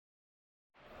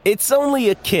It's only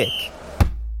a kick,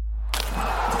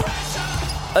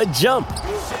 a jump,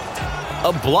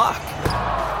 a block.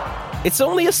 It's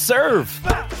only a serve.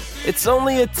 It's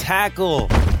only a tackle,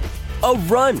 a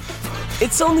run.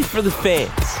 It's only for the fans.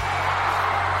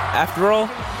 After all,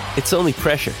 it's only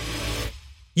pressure.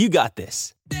 You got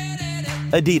this.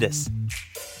 Adidas.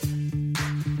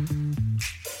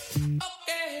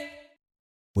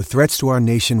 With threats to our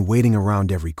nation waiting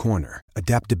around every corner,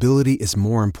 adaptability is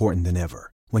more important than ever.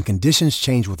 When conditions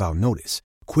change without notice,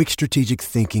 quick strategic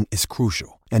thinking is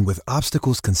crucial. And with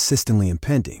obstacles consistently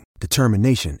impending,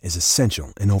 determination is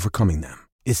essential in overcoming them.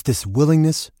 It's this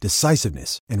willingness,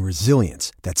 decisiveness, and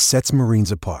resilience that sets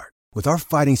Marines apart. With our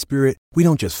fighting spirit, we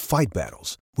don't just fight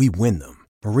battles, we win them.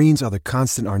 Marines are the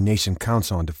constant our nation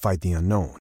counts on to fight the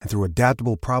unknown. And through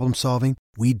adaptable problem solving,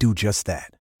 we do just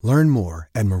that. Learn more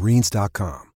at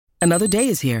marines.com. Another day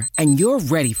is here, and you're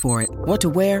ready for it. What to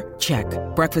wear? Check.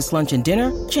 Breakfast, lunch, and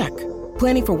dinner? Check.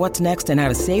 Planning for what's next and how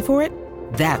to save for it?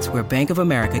 That's where Bank of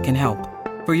America can help.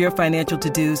 For your financial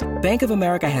to-dos, Bank of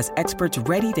America has experts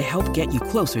ready to help get you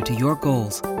closer to your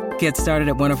goals. Get started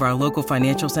at one of our local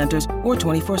financial centers or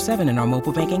 24/7 in our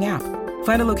mobile banking app.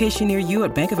 Find a location near you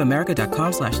at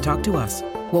bankofamerica.com/talktous.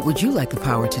 What would you like the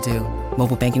power to do?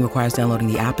 Mobile banking requires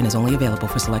downloading the app and is only available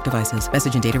for select devices.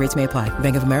 Message and data rates may apply.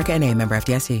 Bank of America N.A., member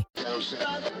FDIC.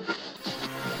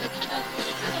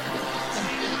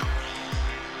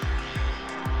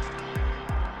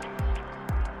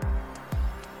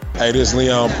 Hey, this is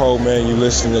Leon Poe, man. You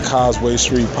listening to Causeway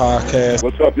Street Podcast.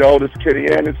 What's up, y'all? This is Kenny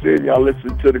Anderson. Y'all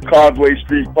listen to the Causeway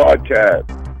Street Podcast.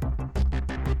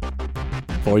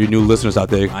 For all you new listeners out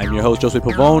there, I'm your host, Josue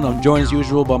Pavone. I'm joined as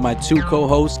usual by my two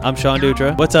co-hosts. I'm Sean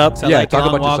Dutra. What's up? Yeah, like talk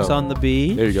about walks yourself. on the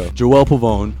bee. There you go. Joel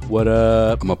Pavone. What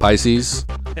up? I'm a Pisces.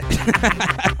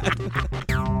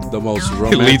 The most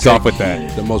romantic. He leads off with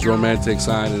that. The most romantic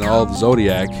sign in all of the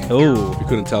zodiac. Oh, You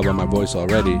couldn't tell by my voice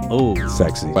already. oh,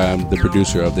 sexy. I'm the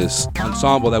producer of this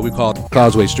ensemble that we call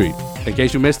Causeway Street. In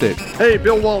case you missed it, Hey,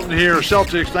 Bill Walton here,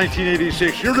 Celtics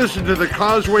 1986. You're listening to the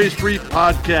Causeway Street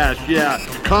Podcast. Yeah,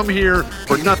 come here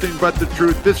for nothing but the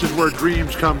truth. This is where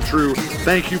dreams come true.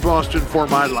 Thank you, Boston, for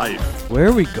my life. Where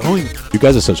are we going? You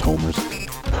guys are such homers.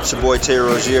 It's your boy Terry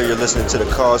Rozier. You're listening to the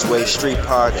Causeway Street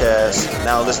Podcast.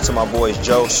 Now listen to my boys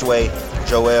Joe, Sway,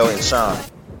 Joel, and Sean.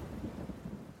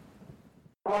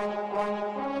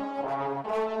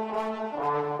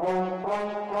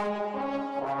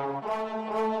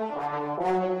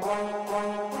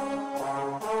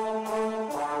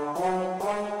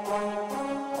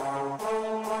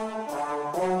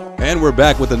 And we're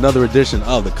back with another edition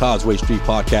of the Causeway Street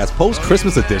Podcast,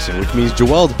 post-Christmas edition, which means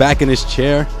Joel's back in his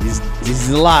chair. He's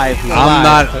alive.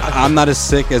 I'm not as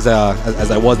sick as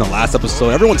I was in the last episode.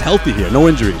 Everyone's healthy here, no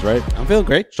injuries, right? I'm feeling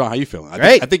great. Sean, how you feeling?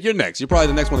 Great. I think you're next. You're probably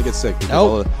the next one to get sick.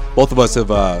 Nope. Both of us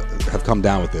have come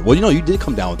down with it. Well, you did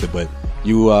come down with it, but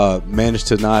you managed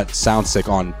to not sound sick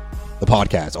on the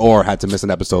podcast or had to miss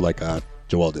an episode like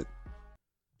Joel did.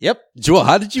 Yep. Joel,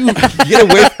 how did you get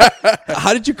away?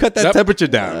 How did you cut that temperature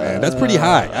down, man? That's pretty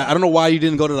high. I don't know why you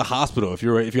didn't go to the hospital. If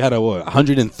you had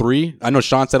 103, I know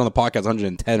Sean said on the podcast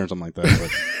 110 or something like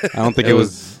that, but I don't think it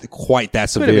was quite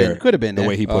that severe. Could have been the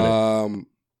way he put it.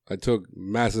 I took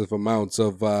massive amounts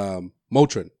of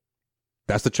Motrin.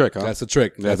 That's the trick, huh? That's the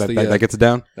trick. that gets it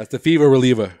down. That's the fever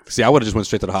reliever. See, I would have just went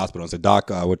straight to the hospital and said, "Doc,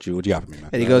 what you got for me, man?"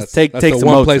 And he goes, That's take the some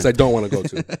one Motrin. place I don't want to go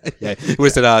to. Yeah, he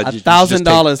would have said,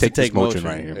 $1,000 to take this take Motrin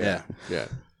right here." Yeah.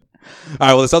 All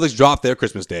right, well, the Celtics dropped their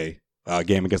Christmas Day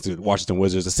game against the Washington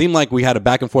Wizards. It seemed like we had a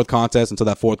back-and-forth contest until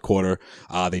that fourth quarter.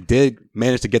 They did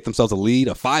manage to get themselves a lead,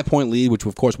 a 5-point lead, which,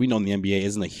 of course, we know in the NBA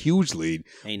isn't a huge lead.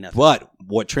 Ain't nothing. But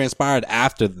what transpired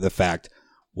after the fact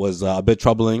was a bit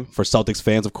troubling for Celtics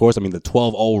fans, of course. I mean, the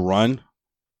 12-0 run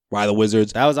by the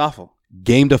Wizards. That was awful.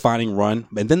 Game-defining run.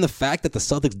 And then the fact that the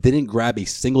Celtics didn't grab a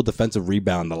single defensive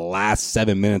rebound in the last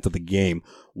 7 minutes of the game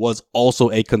was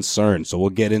also a concern. So we'll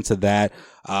get into that.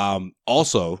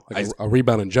 Also, Like a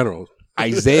rebound in general.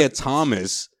 Isaiah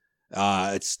Thomas,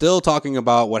 it's still talking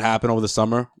about what happened over the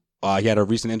summer. He had a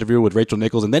recent interview with Rachel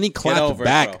Nichols, and then he clapped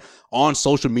back on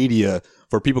social media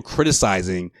for people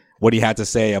criticizing what he had to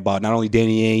say about not only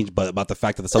Danny Ainge, but about the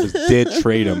fact that the Celtics did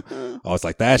trade him. Oh, it's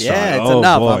like that, Sean. Yeah, it's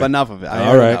enough. Boy. Enough of it.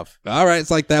 All right,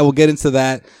 it's like that. We'll get into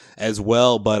that as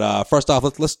well. But first off,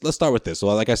 let's start with this. So,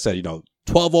 like I said,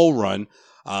 12-0 run.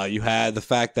 You had the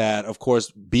fact that, of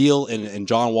course, Beal and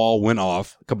John Wall went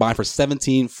off, combined for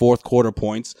 17 fourth quarter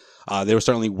points. They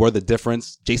certainly were the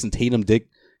difference. Jason Tatum did,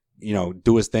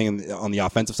 do his thing on the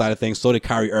offensive side of things. So did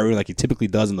Kyrie Irving, like he typically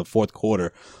does in the fourth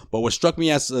quarter. But what struck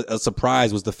me as a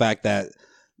surprise was the fact that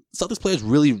Celtics players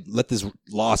really let this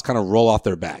loss kind of roll off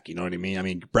their back. You know what I mean? I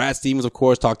mean, Brad Stevens, of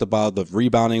course, talked about the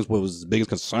rebounding, what was his biggest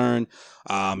concern.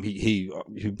 He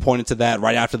pointed to that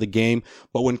right after the game.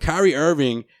 But when Kyrie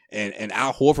Irving and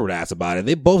Al Horford asked about it,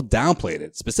 they both downplayed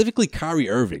it. Specifically, Kyrie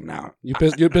Irving. Now you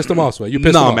pissed him off, Sway. You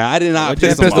pissed him off. Man, I did not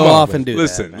piss him off and do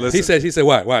listen, that. Listen. He said,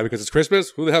 why? Because it's Christmas.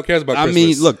 Who the hell cares about Christmas? I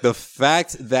mean, look, the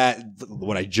fact that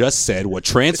what I just said, what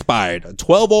transpired, a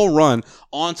 12-0 run,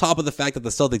 on top of the fact that the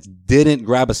Celtics didn't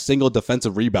grab a single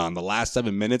defensive rebound in the last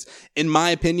 7 minutes, in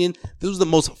my opinion, this was the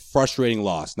most frustrating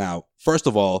loss. Now, first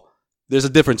of all, there's a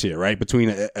difference here, right?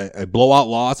 Between a blowout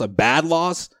loss, a bad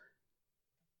loss,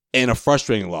 and a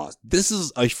frustrating loss. This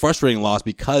is a frustrating loss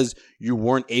because you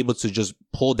weren't able to just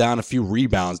pull down a few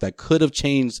rebounds that could have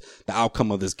changed the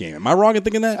outcome of this game. Am I wrong in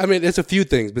thinking that? I mean, it's a few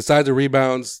things. Besides the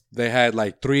rebounds, they had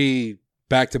like 3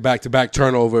 back-to-back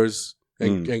turnovers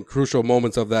and crucial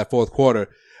moments of that fourth quarter.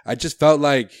 I just felt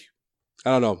like,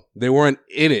 I don't know, they weren't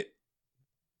in it.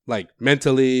 Like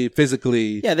mentally,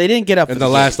 physically. Yeah, they didn't get up in the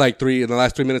last 3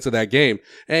 minutes of that game.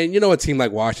 And you know, a team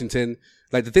like Washington,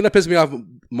 like the thing that pissed me off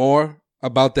more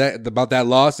about that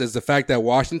loss is the fact that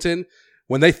Washington,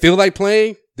 when they feel like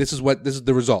playing, this is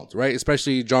the result, right?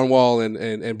 Especially John Wall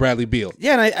and Bradley Beal.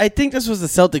 Yeah, and I think this was the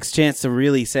Celtics' chance to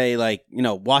really say, like, you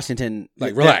know, Washington,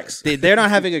 like, relax. They're not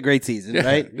having a great season,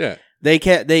 right? Yeah.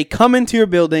 They come into your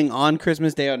building on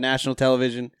Christmas Day on national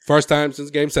television, first time since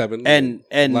Game 7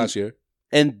 and last year,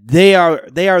 and they are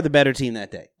the better team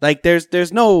that day. Like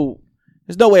there's no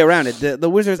way around it. The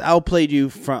Wizards outplayed you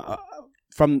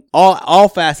from all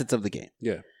facets of the game.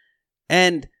 Yeah,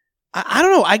 and I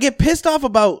don't know. I get pissed off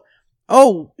about,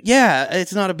 oh yeah,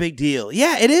 it's not a big deal.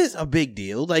 Yeah, it is a big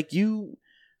deal. Like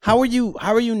how are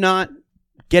you not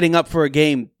getting up for a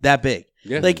game that big?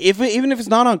 Yeah. Like even if it's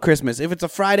not on Christmas, if it's a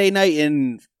Friday night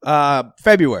in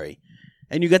February,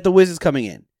 and you get the Wizards coming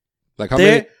in, like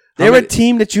they're a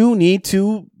team that you need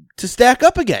to stack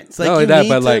up against. Like you need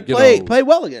to play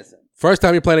well against them. First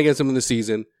time you're playing against them in the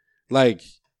season, like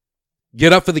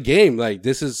get up for the game. Like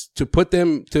this is to put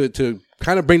them to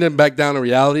kind of bring them back down to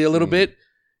reality a little bit.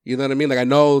 You know what I mean? Like I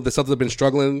know the Celtics have been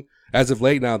struggling as of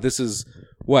late. Now this is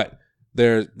what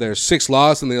their 6th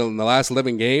loss in the last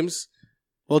 11 games.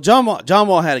 Well, John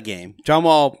Wall had a game. John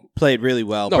Wall played really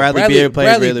well. No, Bradley Beal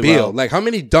played really well. Like, how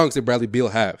many dunks did Bradley Beal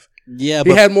have? Yeah, he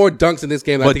had more dunks in this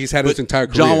game than I think he's had in his entire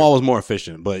career. John Wall was more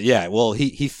efficient, but yeah, well,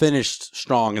 he finished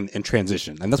strong in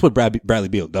transition, and that's what Bradley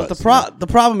Beal does. But the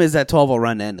problem is that 12-0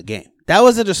 run to end the game. That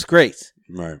was a disgrace.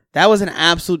 Right. That was an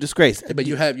absolute disgrace. Yeah, but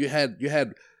you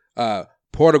had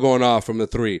Porter going off from the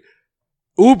 3.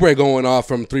 Oubre going off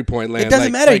from 3-point land. It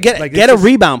doesn't matter. Get a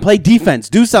rebound. Play defense.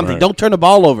 Do something. Right. Don't turn the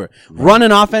ball over. Right. Run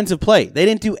an offensive play. They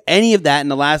didn't do any of that in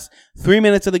the last 3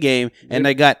 minutes of the game, and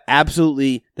they got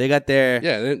their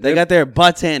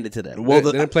butts handed to them. Well,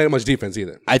 they didn't play much defense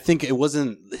either. I think it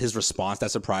wasn't his response that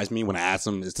surprised me when I asked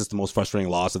him, is this the most frustrating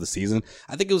loss of the season?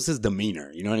 I think it was his demeanor.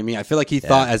 You know what I mean? I feel like he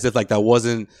thought as if like that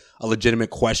wasn't a legitimate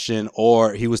question,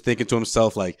 or he was thinking to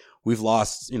himself like, we've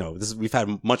lost, we've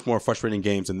had much more frustrating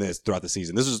games than this throughout the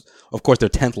season. This is, of course, their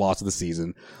 10th loss of the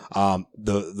season.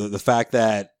 The fact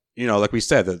that, like we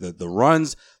said, the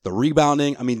runs, the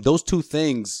rebounding, I mean, those two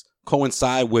things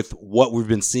coincide with what we've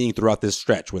been seeing throughout this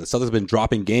stretch, where the Celtics have been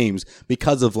dropping games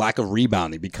because of lack of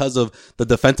rebounding, because of the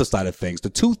defensive side of things.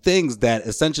 The two things that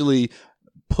essentially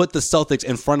put the Celtics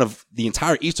in front of the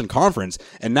entire Eastern Conference,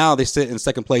 and now they sit in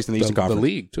second place in the Eastern Conference. The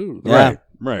league, too. Yeah.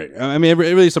 Right. I mean, it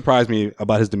really surprised me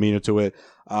about his demeanor to it.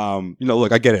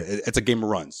 Look, I get it. It's a game of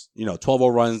runs.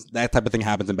 12-0 runs, that type of thing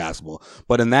happens in basketball.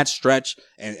 But in that stretch,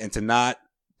 and to not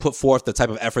put forth the type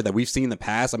of effort that we've seen in the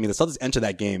past, I mean, the Celtics enter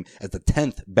that game as the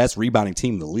 10th best rebounding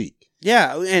team in the league.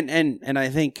 Yeah, and I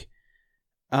think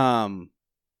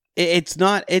it's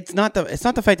not the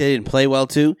fact that they didn't play well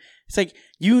too. It's like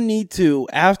you need to,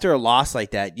 after a loss like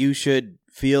that, you should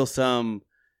feel some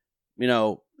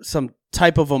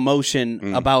type of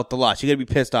emotion about the loss. You got to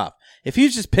be pissed off. If you're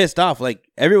just pissed off like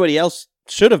everybody else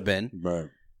should have been, right,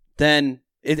 then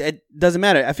it doesn't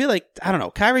matter. I feel like, I don't know,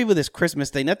 Kyrie with his Christmas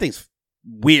thing, that thing's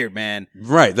weird, man.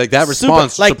 Right, like that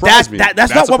response surprised me.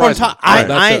 That's not what we're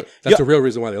talking. That's the real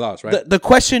reason why they lost, right? The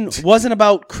question wasn't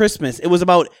about Christmas. It was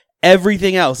about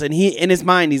everything else. And he, in his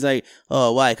mind, he's like,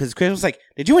 oh, why? Because Christmas. Like,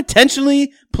 did you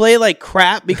intentionally play like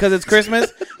crap because it's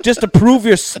Christmas just to prove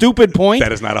your stupid point?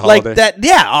 That is not a holiday. Like that,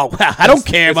 yeah. Oh, I don't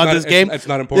care about this game. It's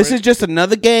not important. This is just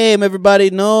another game,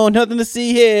 everybody. No, nothing to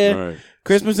see here. Right.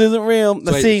 Christmas isn't real.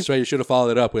 So you should have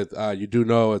followed it up with, you do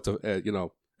know it's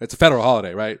It's a federal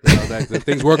holiday, right?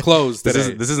 Things were closed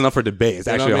today. This isn't up for debate. It's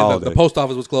actually a I mean? holiday. The post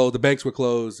office was closed. The banks were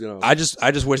closed. I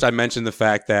just wish I mentioned the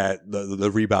fact that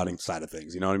the rebounding side of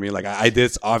things. You know what I mean? Like I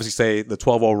did obviously say the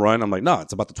 12-0 run. I'm like, no,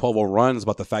 it's about the 12-0 run. It's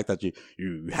about the fact that you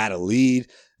had a lead.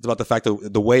 It's about the fact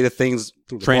that the way that things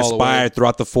transpired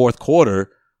throughout the fourth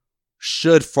quarter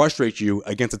should frustrate you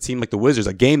against a team like the Wizards,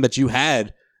 a game that you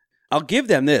had. I'll give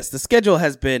them this. The schedule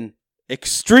has been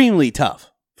extremely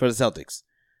tough for the Celtics.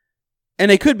 And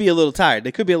they could be a little tired.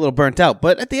 They could be a little burnt out.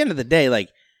 But at the end of the day, like,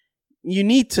 you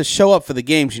need to show up for the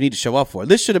games you need to show up for.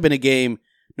 This should have been a game,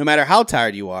 no matter how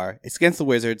tired you are. It's against the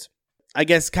Wizards. I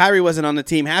guess Kyrie wasn't on the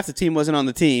team. Half the team wasn't on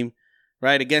the team,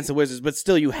 right, against the Wizards. But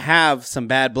still, you have some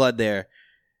bad blood there.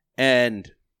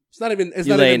 And it's not even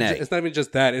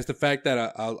just that. It's the fact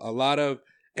that a lot of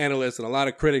analysts and a lot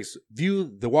of critics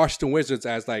view the Washington Wizards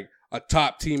as like a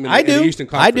top team in the Eastern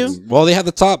Conference. I do. Well, they have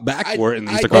the top backcourt in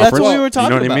the Eastern Conference. That's what we were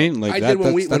talking about. You know what I mean?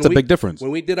 Like that's a big difference.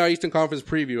 When we did our Eastern Conference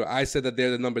preview, I said that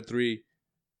they're the number 3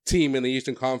 team in the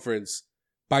Eastern Conference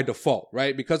by default,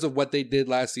 right? Because of what they did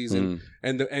last season,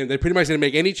 and they pretty much didn't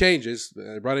make any changes.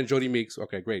 Brought in Jody Meeks.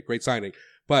 Okay, great signing.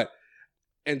 But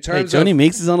in terms of Jody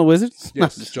Meeks is on the Wizards?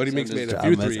 Yes, Jody Meeks made a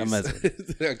few threes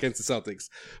against the Celtics.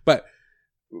 But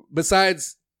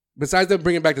besides them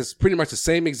bringing back this pretty much the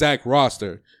same exact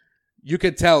roster, you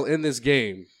could tell in this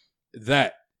game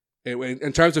that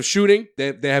in terms of shooting,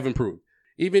 they have improved.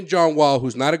 Even John Wall,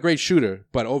 who's not a great shooter,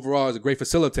 but overall is a great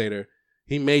facilitator,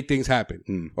 he made things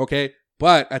happen. Okay?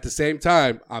 But at the same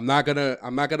time, I'm not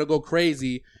gonna go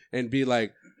crazy and be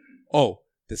like, oh,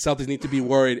 the Celtics need to be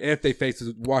worried if they face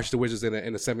the Washington Wizards in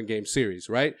a 7-game series,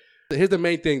 right? Here's the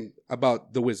main thing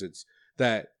about the Wizards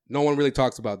that no one really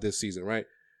talks about this season, right?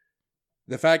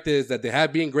 The fact is that they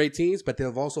have been great teams, but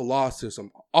they've also lost to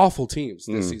some awful teams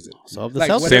this season. So the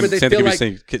Celtics.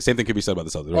 Same thing could be said about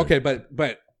the Celtics. Right? Okay,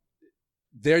 but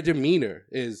their demeanor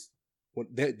is when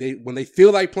they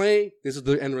feel like playing, this is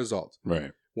the end result.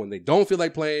 Right. When they don't feel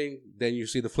like playing, then you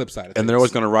see the flip side of things. And they're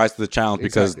always going to rise to the challenge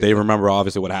because they remember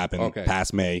obviously what happened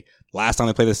past May. Last time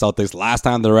they played the Celtics, last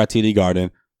time they were at TD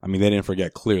Garden. I mean, they didn't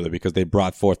forget clearly because they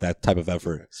brought forth that type of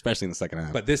effort, especially in the second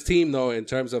half. But this team, though, in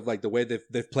terms of like the way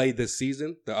they've played this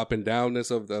season, the up and downness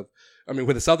with the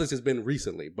Celtics it's been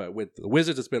recently, but with the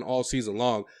Wizards it's been all season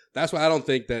long. That's why I don't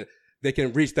think that they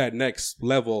can reach that next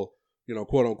level,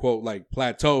 quote unquote, like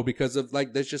plateau because of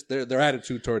like that's just their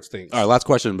attitude towards things. All right, last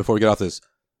question before we get off this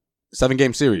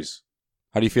 7-game series.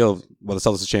 How do you feel about the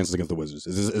Celtics' chances against the Wizards?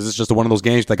 Is this just one of those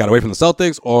games that got away from the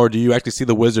Celtics, or do you actually see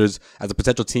the Wizards as a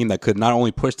potential team that could not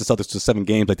only push the Celtics to 7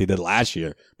 games like they did last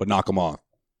year, but knock them off?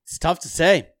 It's tough to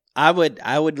say. I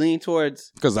would lean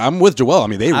towards, because I'm with Joel. I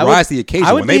mean, they rise to the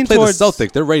occasion. When they play the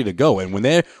Celtics, they're ready to go. And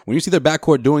when you see their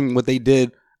backcourt doing what they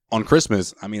did on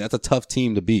Christmas, I mean, that's a tough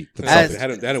team to beat. They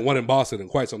hadn't won in Boston in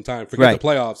quite some time. Forget the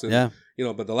playoffs. And,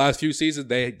 but the last few seasons,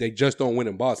 they just don't win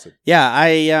in Boston. Yeah,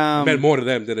 it meant more to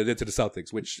them than it did to the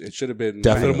Celtics, which it should have been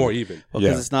a little more even. Well,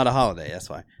 because it's not a holiday, that's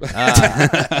why.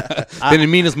 Didn't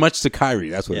mean as much to Kyrie.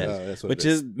 That's what. That's what which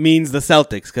means the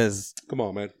Celtics. Because come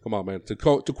on, man. To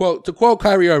quote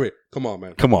Kyrie Irving, come on,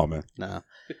 man. No,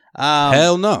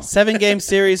 hell no. 7-game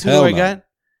series. Who do I got?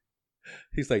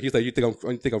 He's like, you think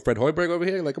I'm Fred Hoiberg over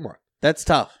here? Like, come on. That's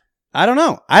tough. I don't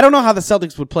know how the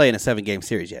Celtics would play in a 7-game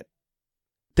series yet.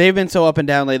 They've been so up and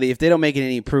down lately. If they don't make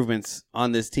any improvements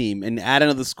on this team and add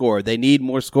another score, they need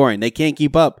more scoring. They can't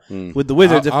keep up with the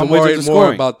Wizards if the Wizards are scoring. I'm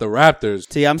more about the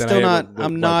Raptors. See,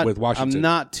 I'm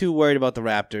not too worried about the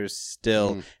Raptors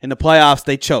still. In the playoffs,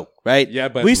 they choke, right? Yeah,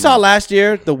 but we saw last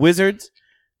year the Wizards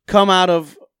come out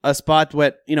of a spot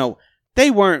where,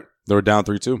 they weren't. They were down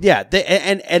 3-2. Yeah,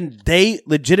 they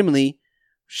legitimately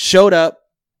showed up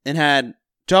and had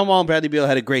John Wall and Bradley Beal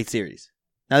had a great series.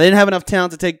 Now, they didn't have enough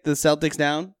talent to take the Celtics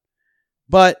down,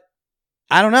 but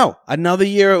I don't know. Another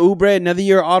year of Oubre, another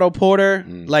year of Otto Porter.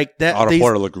 Like that. Otto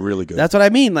Porter looked really good. That's what I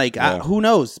mean. Like, who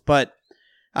knows? But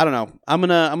I don't know. I'm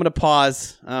gonna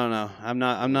pause. I don't know.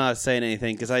 I'm not saying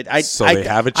anything because they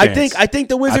have a chance. I think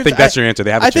the Wizards. I think that's your answer.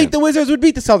 They have a chance. I think the Wizards would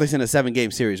beat the Celtics in a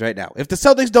 7-game series right now. If the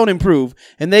Celtics don't improve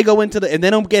and they go into and they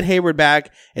don't get Hayward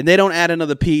back and they don't add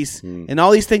another piece and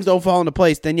all these things don't fall into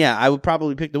place, then yeah, I would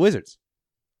probably pick the Wizards.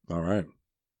 All right.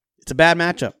 It's a bad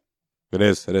matchup. It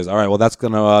is. All right, well, that's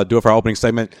going to do it for our opening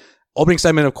segment. Opening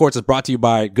segment, of course, is brought to you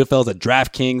by Goodfellas at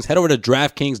DraftKings. Head over to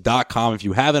DraftKings.com if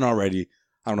you haven't already.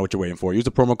 I don't know what you're waiting for. Use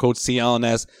the promo code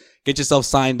CLNS. Get yourself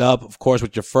signed up, of course,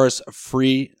 with your first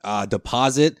free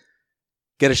deposit.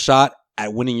 Get a shot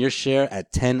at winning your share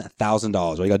at $10,000.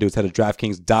 All you got to do is head to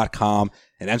DraftKings.com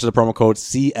and enter the promo code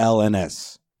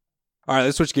CLNS. All right,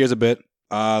 let's switch gears a bit.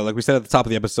 like we said at the top of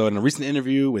the episode, in a recent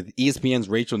interview with ESPN's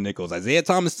Rachel Nichols, Isaiah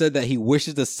Thomas said that he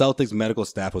wishes the Celtics medical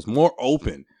staff was more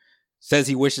open. Says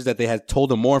he wishes that they had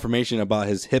told him more information about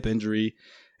his hip injury,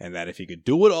 and that if he could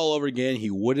do it all over again, he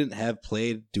wouldn't have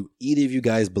played. Do either of you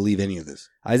guys believe any of this?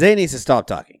 Isaiah needs to stop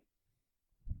talking.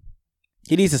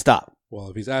 He needs to stop.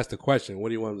 Well, if he's asked a question, what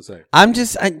do you want him to say?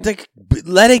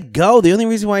 Let it go. The only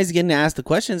reason why he's getting asked the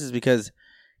questions is because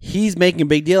he's making a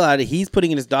big deal out of it. He's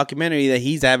putting in his documentary that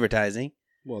he's advertising.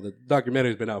 Well, the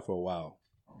documentary's been out for a while.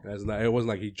 It wasn't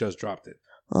like he just dropped it.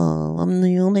 Oh, I'm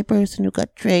the only person who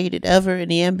got traded ever in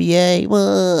the NBA.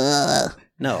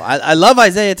 No, I love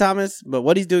Isaiah Thomas, but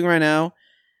what he's doing right now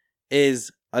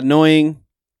is annoying,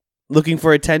 looking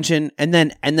for attention, and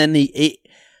then I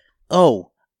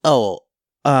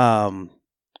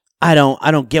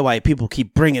don't get why people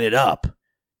keep bringing it up.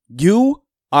 You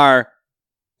are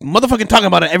motherfucking talking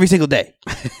about it every single day.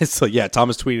 So yeah,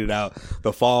 Thomas tweeted out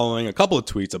the following, a couple of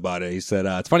tweets about it. He said,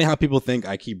 it's funny how people think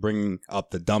I keep bringing up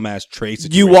the dumbass trade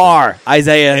situation. You are,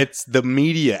 Isaiah. It's the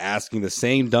media asking the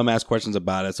same dumbass questions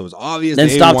about it, so it's obvious then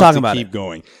they stop want talking to about keep it.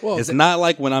 going. Well, it's not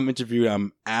like when I'm interviewed,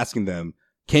 I'm asking them,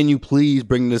 can you please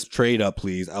bring this trade up,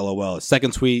 please? LOL.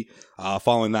 Second tweet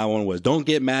following that one was, don't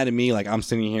get mad at me like I'm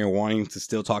sitting here wanting to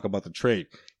still talk about the trade.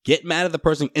 Get mad at the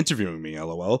person interviewing me,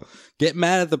 LOL. Get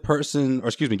mad at the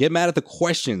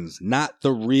questions, not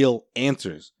the real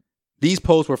answers. These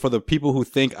posts were for the people who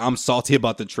think I'm salty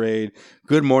about the trade.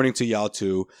 Good morning to y'all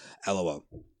too, LOL.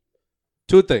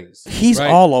 Two things. He's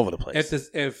right? all over the place.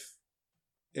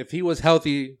 If he was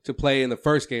healthy to play in the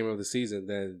first game of the season,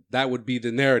 then that would be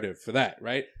the narrative for that,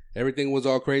 right? Everything was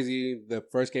all crazy the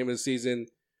first game of the season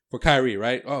for Kyrie,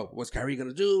 right? Oh, what's Kyrie going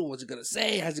to do? What's he going to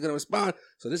say? How's he going to respond?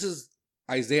 So this is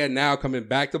Isaiah now coming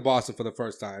back to Boston for the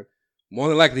first time. More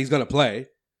than likely, he's going to play.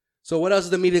 So what else is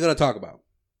the media going to talk about?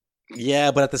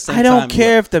 Yeah, but at the same time, I don't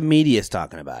care if the media is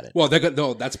talking about it. Well,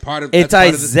 that's part of it's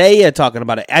Isaiah talking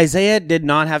about it. Isaiah did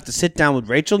not have to sit down with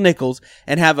Rachel Nichols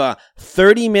and have a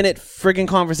 30-minute freaking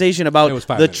conversation about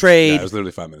the trade. Yeah, it was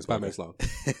literally 5 minutes. 5 minutes long.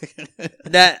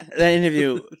 That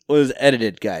interview was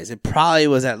edited, guys. It probably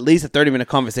was at least a 30-minute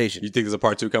conversation. You think there's a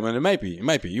part 2 coming? It might be.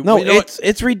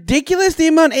 It's ridiculous the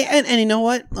amount. And you know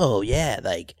what? Oh yeah,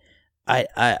 like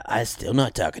I still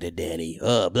not talking to Danny.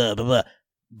 Blah blah blah.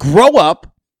 Grow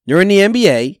up. You're in the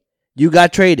NBA. You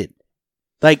got traded.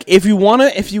 Like if you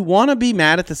wanna be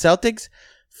mad at the Celtics,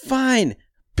 fine.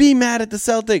 Be mad at the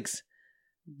Celtics.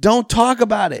 Don't talk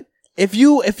about it. If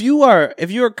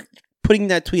you're putting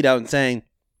that tweet out and saying,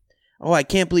 "Oh, I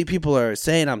can't believe people are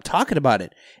saying I'm talking about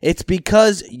it," it's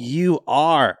because you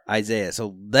are, Isaiah.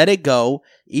 So let it go.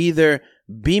 Either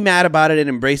be mad about it and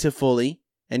embrace it fully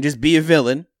and just be a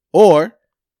villain, or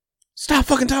stop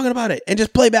fucking talking about it and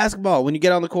just play basketball when you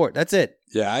get on the court. That's it.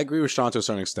 Yeah, I agree with Sean to a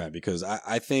certain extent because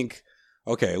I think,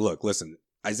 okay, look, listen,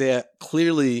 Isaiah,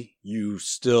 clearly you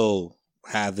still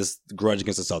have this grudge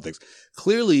against the Celtics.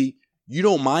 Clearly you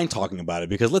don't mind talking about it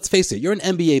because let's face it, you're an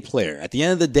NBA player. At the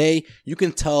end of the day, you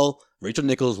can tell Rachel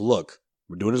Nichols, look,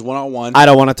 we're doing this one-on-one. I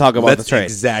don't want to talk about the trade.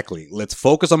 Exactly. Let's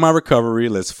focus on my recovery.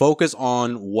 Let's focus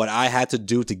on what I had to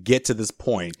do to get to this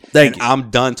point. Thank you. I'm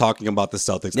done talking about the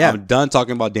Celtics. Yeah. I'm done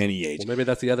talking about Danny Ainge. Well, maybe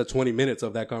that's the other 20 minutes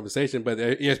of that conversation, but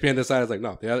ESPN decided, like,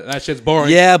 no, that shit's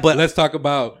boring. Yeah, but let's talk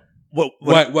about what's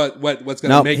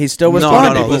going to make... he's still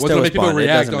responding. What's going to make people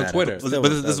react on Twitter. But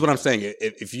this is what I'm saying.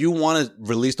 If you want to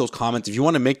release those comments, if you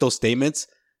want to make those statements,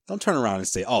 don't turn around and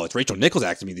say, oh, it's Rachel Nichols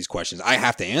asking me these questions. I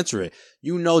have to answer it.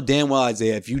 You know damn well,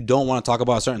 Isaiah, if you don't want to talk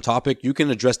about a certain topic, you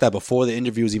can address that before the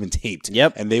interview is even taped.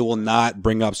 Yep. And they will not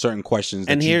bring up certain questions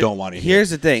that you don't want to hear. Here's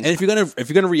the thing. And if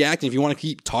you're gonna react and if you want to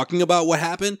keep talking about what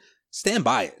happened, stand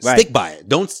by it. Right. Stick by it.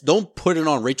 Don't put it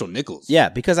on Rachel Nichols. Yeah,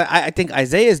 because I think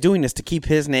Isaiah is doing this to keep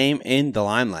his name in the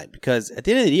limelight. Because at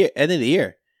the end of the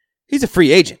year, he's a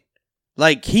free agent.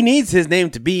 Like, he needs his name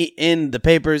to be in the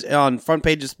papers, on front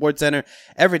page of SportsCenter,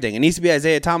 everything. It needs to be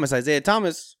Isaiah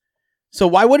Thomas. So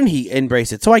why wouldn't he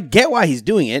embrace it? So I get why he's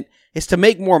doing it. It's to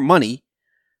make more money.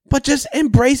 But just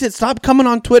embrace it. Stop coming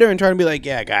on Twitter and trying to be like,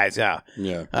 yeah, guys, no.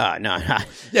 Yeah,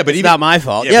 but it's not my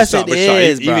fault. Yeah, yes, it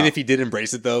is, bro. Even if he did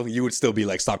embrace it, though, you would still be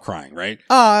like, stop crying, right?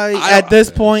 At this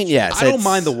point, yes. I don't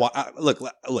mind the...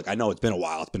 Look, I know it's been a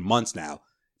while. It's been months now.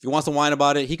 If he wants to whine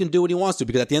about it, he can do what he wants to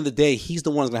because at the end of the day, he's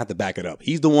the one who's going to have to back it up.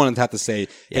 He's the one who's going to have to say,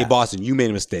 hey, Boston, you made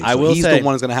a mistake. He's the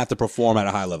one who's going to have to perform at a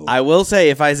high level. I will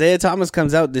say, if Isaiah Thomas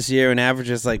comes out this year and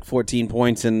averages like 14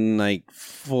 points and like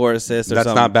 4 assists or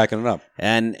something. That's not backing it up.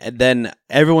 And then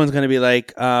everyone's going to be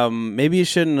like, maybe you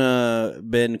shouldn't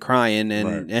have been crying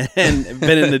and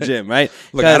been in the gym, right?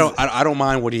 Look, I don't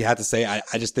mind what he had to say.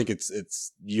 I just think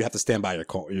it's you have to stand by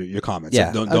your comments.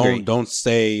 Yeah, So don't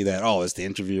say that, oh, it's the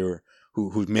interviewer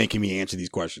who's making me answer these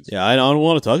questions. Yeah, I don't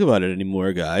want to talk about it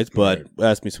anymore, guys. But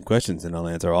ask me some questions and I'll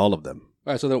answer all of them.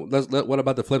 All right, so then what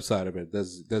about the flip side of it?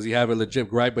 Does he have a legit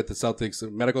gripe with the Celtics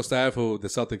medical staff, who the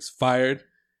Celtics fired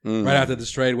right after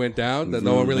this trade went down, that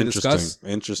no one really discussed?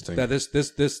 Interesting. That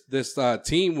this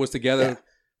team was together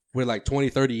with like 20,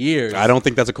 30 years. I don't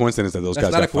think that's a coincidence that those guys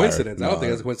got That's not a coincidence. fired. I don't think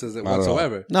that's a coincidence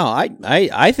whatsoever. No,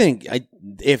 I think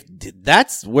if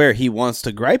that's where he wants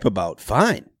to gripe about,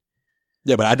 fine.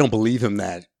 Yeah, but I don't believe him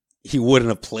that he wouldn't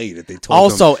have played if they told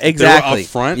also, him. If exactly. they were up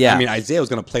front. Yeah. I mean, Isaiah was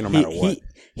going to play no matter what.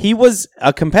 He was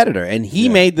a competitor, and he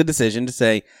made the decision to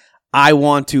say, I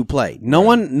want to play.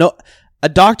 A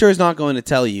doctor is not going to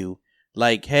tell you,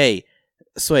 like, hey,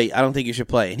 Sway, I don't think you should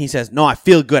play. And he says, no, I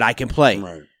feel good. I can play.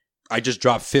 Right. I just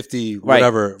dropped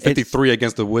 53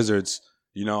 against the Wizards.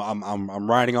 You know,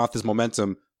 I'm riding off this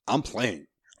momentum. I'm playing.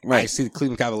 Right. I see the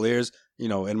Cleveland Cavaliers, you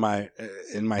know, in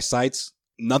my sights.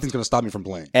 Nothing's going to stop me from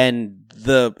playing. And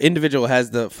the individual has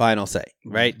the final say,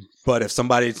 right? But if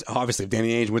somebody, obviously, if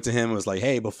Danny Ainge went to him and was like,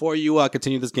 hey, before you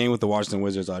continue this game with the Washington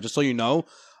Wizards, just so you know,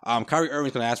 Kyrie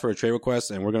Irving's going to ask for a trade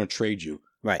request and we're going to trade you.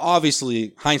 Right.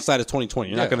 Obviously, hindsight is 20/20.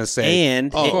 You're not going to say,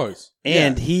 of course.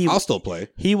 And I'll still play.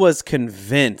 He was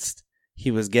convinced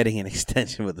he was getting an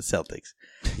extension with the Celtics.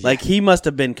 Like, he must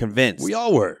have been convinced. We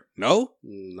all were. No?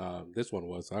 No, this one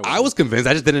was. I was convinced.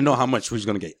 I just didn't know how much he was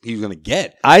going to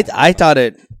get. I thought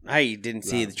it. I didn't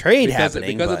see the trade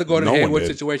happening. Because of the Gordon Hayward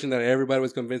situation that everybody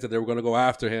was convinced that they were going to go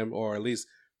after him or at least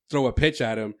throw a pitch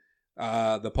at him.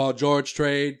 The Paul George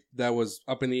trade that was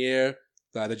up in the air.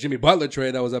 The Jimmy Butler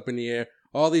trade that was up in the air.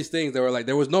 All these things, they were like,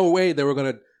 there was no way they were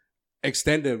going to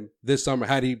extend him this summer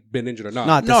had he been injured or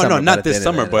not. Not this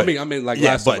summer, but I mean like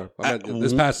last summer.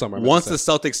 This past summer. Once the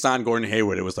Celtics signed Gordon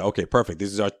Hayward, it was like, okay, perfect.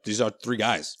 These are three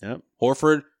guys. Yep.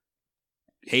 Horford,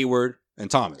 Hayward, and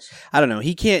Thomas. I don't know.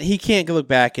 He can't look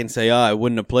back and say, I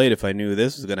wouldn't have played if I knew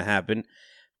this was going to happen.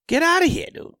 Get out of here,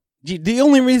 dude. The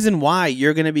only reason why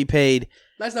you're going to be paid.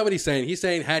 That's not what he's saying. He's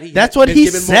saying That's what he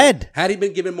said. Had he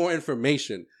been given more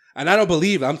information. And I don't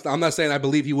believe, I'm not saying I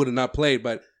believe he would have not played,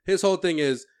 but his whole thing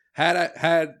is, had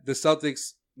the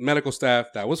Celtics medical staff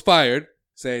that was fired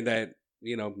saying that,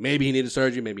 you know, maybe he needed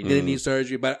surgery, maybe he didn't need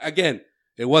surgery. But again,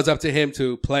 it was up to him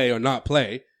to play or not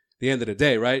play at the end of the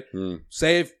day, right?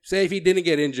 Say if he didn't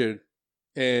get injured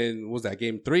in, what was that,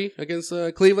 game 3 against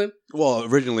Cleveland? Well,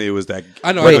 originally it was that.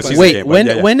 I know. Wait,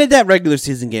 when did that regular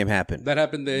season game happen? That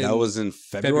happened that was in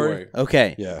February.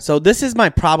 Okay. Yeah. So this is my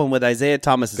problem with Isaiah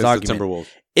Thomas's argument. The Timberwolves.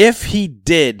 If he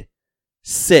did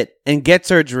sit and get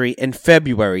surgery in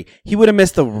February, he would have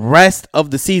missed the rest of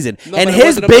the season. No, and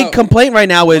his big complaint right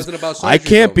now is, I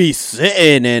can't be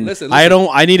sitting and listen.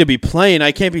 I need to be playing.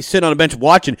 I can't be sitting on a bench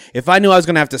watching. If I knew I was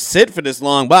going to have to sit for this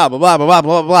long, blah, blah, blah, blah, blah,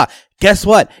 blah, blah. Guess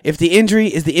what? If the injury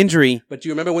is the injury. But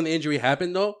you remember when the injury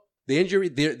happened, though? The injury,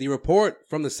 the report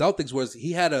from the Celtics was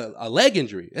he had a leg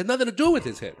injury. It had nothing to do with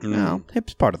his hip. No,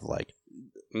 hip's part of the leg.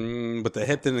 But the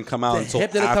hip didn't come out until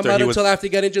after he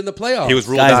got injured in the playoffs. He was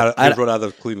ruled out. He was ruled out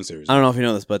of the Cleveland series. I don't know if you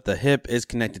know this, but the hip is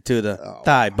connected to the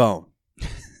thigh bone.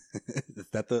 Is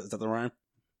that the rhyme?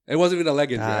 It wasn't even a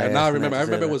leg injury. Now I remember. I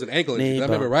remember it was an ankle injury. I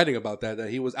remember writing about that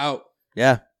he was out.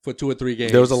 Yeah. For 2 or 3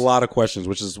 games. There was a lot of questions,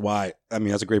 which is why. I mean,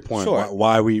 that's a great point. Sure.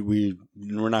 Why we're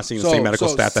not seeing the same medical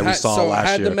staff that we saw last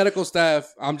year. Had the medical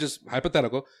staff, I'm just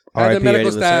hypothetical. Had the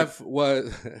medical staff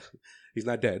was, he's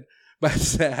not dead, but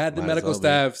had the medical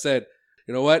staff said,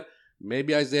 you know what,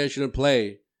 maybe Isaiah shouldn't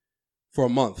play for a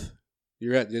month.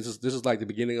 This is like the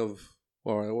beginning of,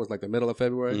 or it was like the middle of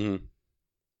February. Mm-hmm.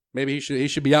 Maybe he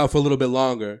should be out for a little bit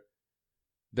longer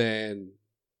than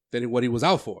what he was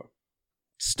out for.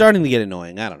 Starting to get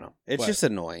annoying. I don't know. It's just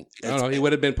annoying. I don't know. He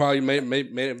would have been probably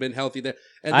may have been healthy there.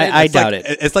 And I doubt it.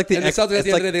 It's like the Celtics at the end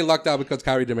of the day, they lucked out because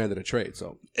Kyrie demanded a trade.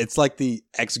 So it's like the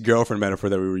ex-girlfriend metaphor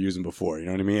that we were using before. You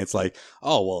know what I mean? It's like,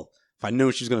 oh well, if I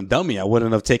knew she was going to dump me, I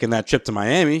wouldn't have taken that trip to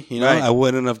Miami. You know, right. I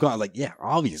wouldn't have gone. Like, yeah,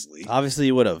 obviously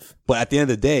you would have. But at the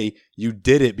end of the day, you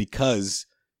did it because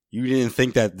you didn't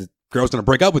think that the girl was going to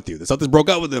break up with you. The Celtics broke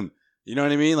up with him. You know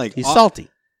what I mean? Like he's salty.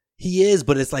 He is,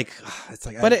 but it's like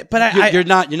you're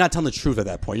not telling the truth at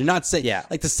that point. You're not saying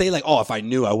like to say like, oh, if I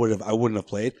knew, I wouldn't have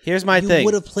played. Here's my thing. You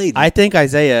would have played. I think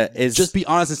Isaiah is just be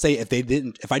honest and say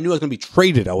if I knew I was going to be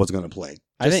traded, I wasn't going to play.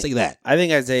 Say that. I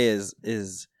think Isaiah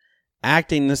is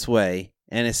acting this way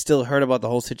and is still hurt about the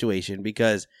whole situation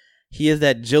because he has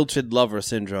that jilted lover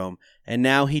syndrome, and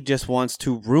now he just wants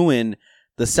to ruin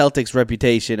the Celtics'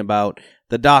 reputation about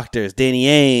the doctors, Danny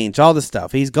Ainge, all the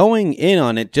stuff. He's going in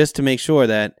on it just to make sure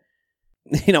that,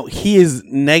 you know, he is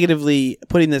negatively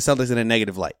putting the Celtics in a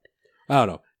negative light. I don't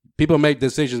know. People make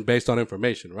decisions based on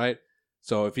information, right?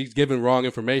 So if he's giving wrong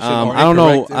information, or I don't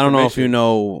know if information- you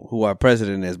know who our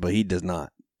president is, but he does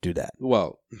not do that.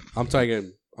 Well, I'm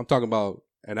talking about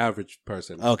an average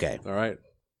person. Okay. All right.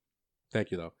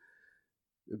 Thank you though.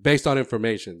 Based on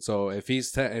information. So if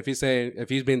he's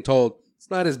being told it's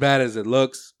not as bad as it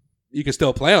looks, you can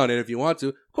still play on it if you want to.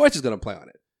 Of course he's gonna play on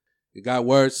it. It got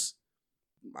worse.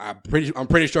 I'm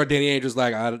pretty sure Danny Ainge was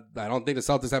like, I don't think the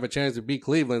Celtics have a chance to beat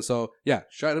Cleveland. So yeah,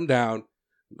 shut him down.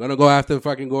 I'm gonna go after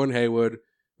fucking Gordon Hayward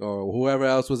or whoever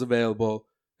else was available,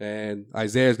 and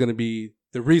Isaiah's gonna be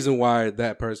the reason why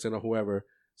that person or whoever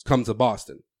comes to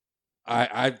Boston.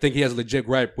 I think he has a legit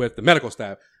gripe with the medical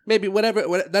staff. Maybe all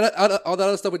that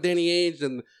other stuff with Danny Ainge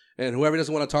and whoever he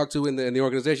doesn't want to talk to in the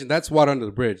organization, that's water under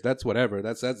the bridge. That's whatever.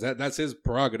 That's his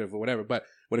prerogative or whatever. But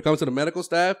when it comes to the medical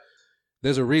staff,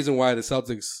 there's a reason why the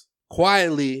Celtics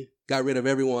quietly got rid of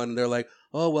everyone. And they're like,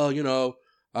 oh well,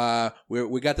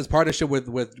 we got this partnership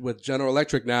with General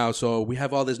Electric now, so we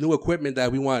have all this new equipment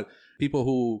that we want people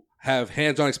who have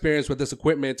hands-on experience with this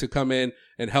equipment to come in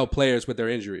and help players with their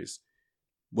injuries.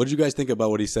 What did you guys think about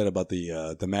what he said about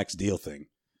the max deal thing?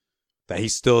 That he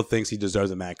still thinks he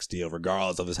deserves a max deal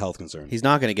regardless of his health concerns. He's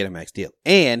not going to get a max deal,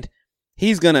 and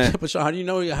he's gonna. But Sean, how do you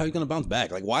know how he's going to bounce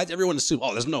back? Like, why does everyone assume?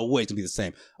 Oh, there's no way it's going to be the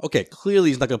same. Okay, clearly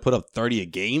he's not going to put up 30 a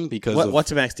game because what's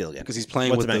a max deal again? Because he's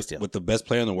playing with the best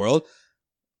player in the world.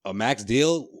 A max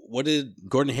deal? What did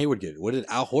Gordon Hayward get? What did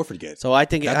Al Horford get? So I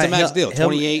think that's a max deal.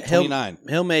 28, 29.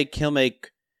 He'll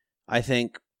make. I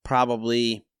think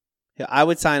probably. I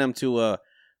would sign him to a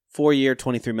 4-year,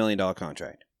 $23 million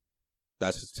contract.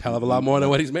 That's a hell of a lot more than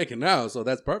what he's making now. So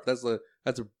that's perfect.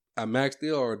 That's a max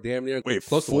deal or damn near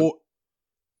close to one.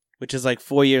 Which is like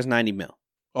 4 years, $90 million.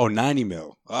 Oh, $90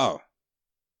 million. Oh.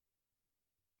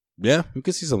 Yeah, you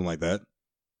could see something like that.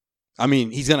 I mean,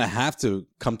 he's going to have to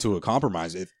come to a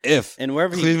compromise if and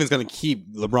wherever Cleveland's going to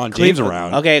keep LeBron James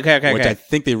around. Okay. Which I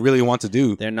think they really want to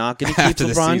do. They're not going to keep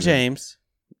LeBron James.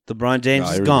 LeBron James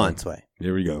is gone, Sway.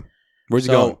 Here we go. Where's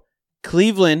he going?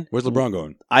 Cleveland. Where's LeBron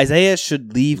going? Isaiah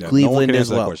should leave Cleveland as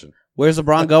well. Where's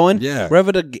LeBron going? Yeah.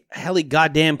 Wherever the hell he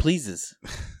goddamn pleases.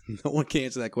 No one can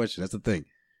answer that question. That's the thing.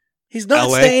 He's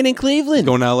not staying in Cleveland.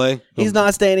 Going to L.A.? He's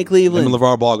not staying in Cleveland. Him and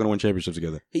LeVar Ball are going to win championships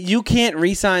together. You can't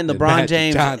re-sign LeBron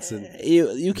James. Johnson.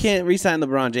 You can't re-sign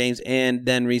LeBron James and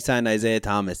then re-sign Isaiah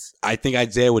Thomas. I think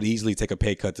Isaiah would easily take a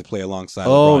pay cut to play alongside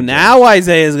LeBron James. Now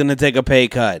Isaiah's going to take a pay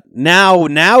cut. Now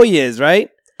he is, right?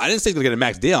 I didn't say he's going to get a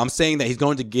max deal. I'm saying that he's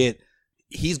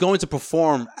going to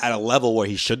perform at a level where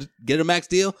he should get a max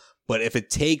deal. But if it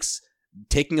takes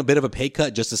taking a bit of a pay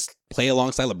cut just to play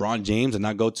alongside LeBron James and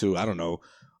not go to, I don't know,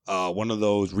 one of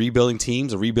those rebuilding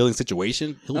teams, a rebuilding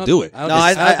situation, he'll do it.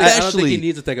 I don't think he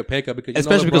needs to take a pay cut because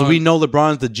because we know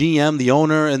LeBron's the GM, the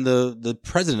owner, and the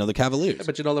president of the Cavaliers. Yeah,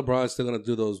 but LeBron's still going to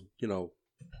do those,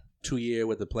 2-year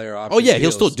with the player option. Oh yeah, deals.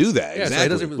 he'll still do that. Yeah,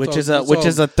 exactly. so which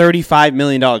is a $35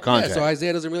 million contract. Yeah, so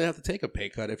Isaiah doesn't really have to take a pay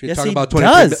cut. If you're Yes, talking he about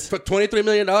does. $23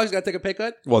 million, he's got to take a pay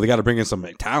cut. Well, they got to bring in some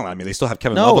talent. I mean, they still have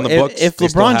Kevin Love on the books. If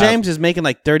LeBron James is making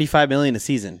like $35 million a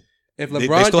season, if they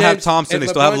still have Thompson, they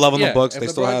still have Love on the books. If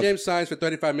LeBron James signs for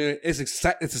 $35 million, it's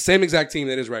the same exact team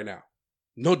that is right now.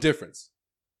 No difference.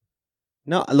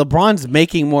 No, LeBron's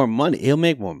making more money. He'll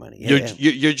make more money.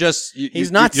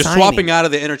 He's not. You're swapping out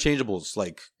of the interchangeables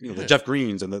like the Jeff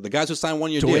Greens and the guys who signed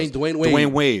 1-year deals.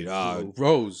 Dwayne Wade,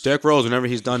 Rose, Derrick Rose. Whenever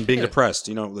he's done being depressed,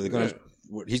 he's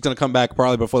gonna come back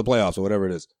probably before the playoffs or whatever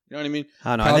it is. You know what I mean?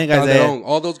 I think Isaiah.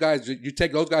 All those guys, you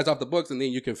take those guys off the books, and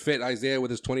then you can fit Isaiah with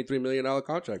his $23 million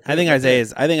contract. I think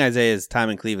Isaiah's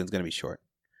time in Cleveland's going to be short.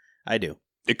 I do.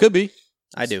 It could be.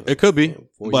 I do. It could be,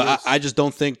 but I just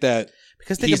don't think that.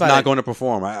 Because he's not going to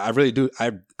perform. I really do.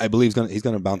 I believe he's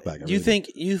going to bounce back. You think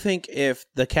if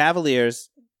the Cavaliers,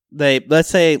 let's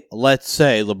say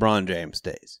LeBron James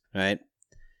stays, right?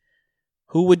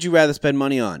 Who would you rather spend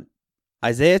money on,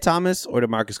 Isaiah Thomas or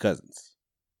DeMarcus Cousins?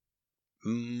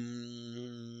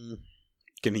 Can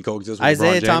he coexist with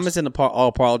Isaiah LeBron James? Thomas and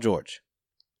Paul George?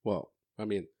 Well, I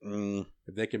mean,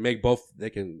 if they can make both, they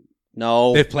can.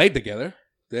 No, they've played together.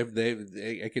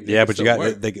 They can. Yeah, but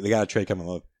they got to trade Kevin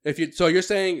Love. So you're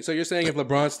saying if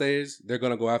LeBron stays, they're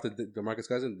going to go after DeMarcus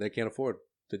Cousins. They can't afford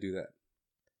to do that.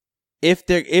 If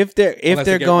they're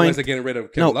getting rid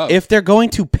of Kevin Love. If they're going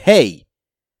to pay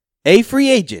a free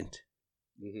agent,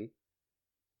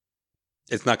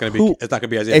 it's not going to be. It's not going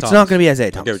to be Isaiah. It's not going to be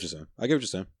Isaiah Thomas. I get what you're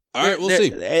saying. All right, we'll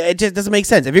see. It just doesn't make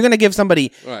sense if you're going to give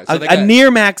somebody a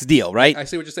near max deal, right? I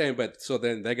see what you're saying, but so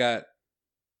then they got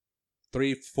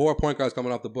 3-4 point guards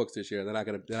coming off the books this year. They're not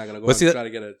gonna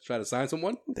go try to sign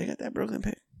someone. They got that Brooklyn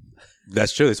pick.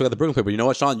 That's true. They still got the Brooklyn pick, but you know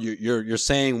what, Sean? You're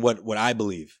saying what I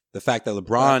believe. The fact that I thought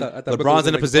Brooklyn LeBron's was in a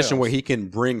gonna make position playoffs. where he can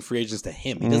bring free agents to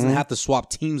him. He doesn't have to swap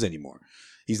teams anymore.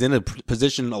 He's in a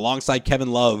position alongside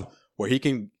Kevin Love where he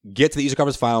can get to the Eastern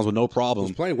Conference Finals with no problem.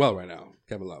 He's playing well right now,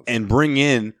 Kevin Love. And bring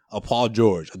in a Paul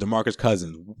George, a DeMarcus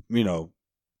Cousins,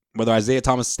 whether Isaiah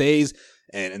Thomas stays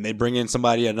and they bring in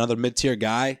another mid-tier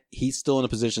guy, he's still in a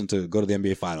position to go to the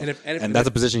NBA Finals. And that's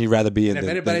a position he'd rather be in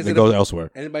than go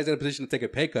elsewhere. Anybody's in a position to take a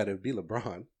pay cut, it would be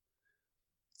LeBron.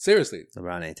 Seriously.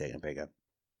 LeBron ain't taking a pay cut.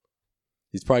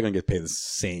 He's probably going to get paid the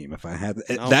same if I had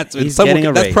No, that's he's getting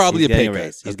a raise. That's probably He's a pay getting cut. a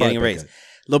raise. He's That's getting a probably raise. cut.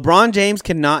 LeBron James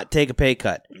cannot take a pay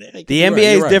cut. Yeah, The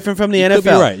NBA is different from the You NFL. could be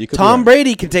right. You could be Tom right.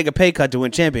 Brady can take a pay cut to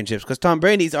win championships because Tom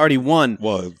Brady's already won.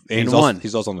 Well, and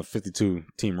he's also on the 52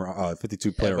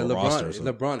 player but roster. So.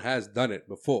 LeBron has done it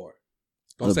before.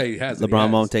 Don't say he hasn't. LeBron He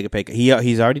has. won't take a pay cut.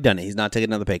 He's already done it. He's not taking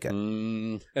another pay cut.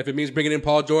 If it means bringing in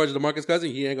Paul George or DeMarcus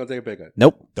Cousins, he ain't going to take a pay cut.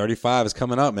 Nope. 35 is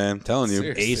coming up, man. I'm telling you,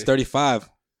 Seriously. age 35.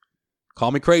 Call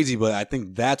me crazy, but I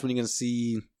think that's when you're going to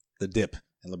see the dip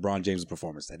in LeBron James'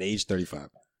 performance at age 35.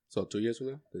 So 2 years from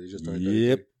now? Did he just turn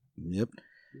 33? Yep.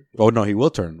 Oh no, he will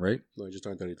turn, right? No, he just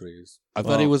turned 33. I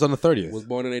thought he was on the 30th. Was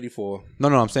born in 84. No,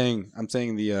 I'm saying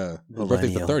the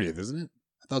birthday's the Millennial. 30th, isn't it?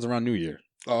 I thought it was around New Year.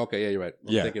 Oh, okay. Yeah, you're right.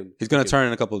 He's going to turn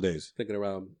in a couple of days. Thinking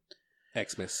around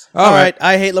Xmas. All right.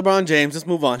 I hate LeBron James. Let's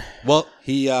move on. Well,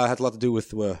 he has a lot to do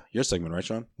with your segment, right,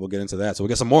 Sean? We'll get into that. So we'll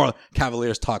get some more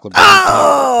Cavaliers talk. LeBron.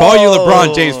 Oh! For all you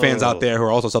LeBron James fans out there who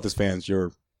are also Celtics fans,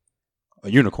 you're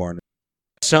a unicorn.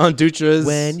 Sean Dutra's.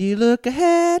 When you look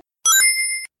ahead.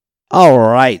 All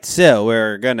right, so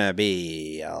we're gonna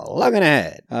be looking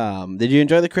ahead. Did you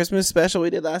enjoy the Christmas special we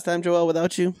did last time, Joel,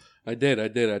 without you? I did.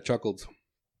 I chuckled.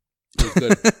 It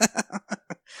was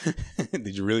good.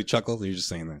 Did you really chuckle? Or are you just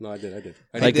saying that? No, I did.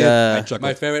 Like, I chuckled.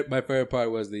 My favorite part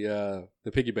was the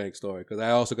piggy bank story because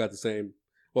I also got the same.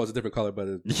 Well, it's a different color, but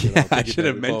I should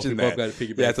have mentioned that. Both got a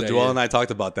piggy Yeah, bank so that Joel year. and I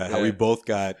talked about that. How we both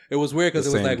got. It was weird because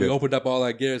the it was same like we gift. opened up all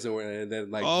our gears and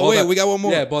then like. Oh wait, we got one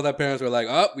more. Yeah, both our parents were like,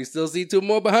 "Oh, we still see two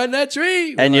more behind that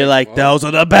tree." And We're you're like, "Oh." those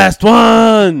are the best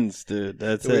ones, dude.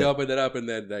 That's So we it. opened it up and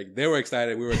then like they were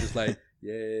excited. We were just like,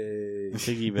 "Yay,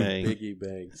 Piggy bank. piggy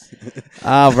banks!"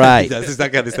 All right. That's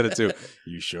exactly how they said it too.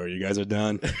 You sure you guys are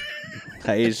done?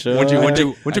 Are you sure? Once you I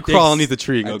think crawl underneath the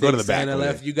tree and I go to think the back. Santa over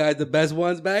left there. you guys the best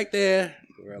ones back there.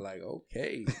 We're like,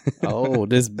 okay. Oh,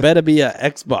 this better be a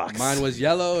Xbox. Mine was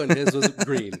yellow and his was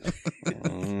green.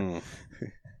 Mm.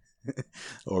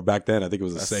 Or back then, I think it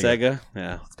was a Sega. Sega.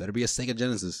 Yeah. It better be a Sega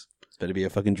Genesis. It's better be a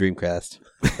fucking Dreamcast.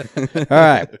 All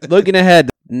right. Looking ahead.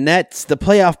 Nets, the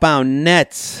playoff bound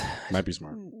Nets Might be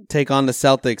smart. take on the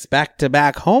Celtics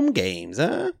back-to-back home games,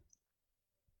 huh?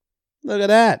 Look at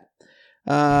that.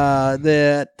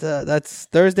 That's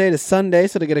Thursday to Sunday,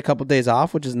 so they get a couple days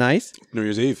off, which is nice. New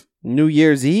Year's Eve. New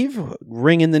Year's Eve,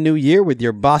 ring in the new year with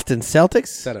your Boston Celtics.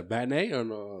 Is that a matinee or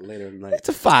no, later in the night? It's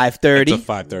a 5:30. It's a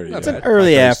 5:30. It's yeah. an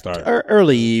early 5:30 after or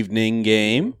early evening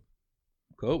game.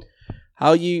 Cool.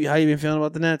 How you been feeling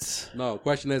about the Nets? No,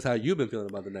 question is how you been feeling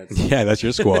about the Nets. Yeah, that's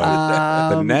your squad.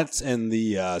 the Um, Nets and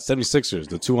the 76ers,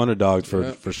 the two underdogs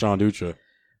for Sean Dutra.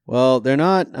 Well, they're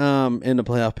not in the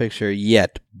playoff picture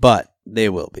yet, but they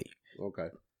will be. Okay.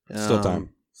 Still time.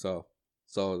 So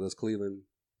does Cleveland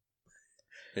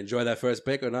enjoy that first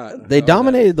pick or not? They Or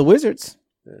dominated the Wizards.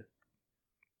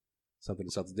 something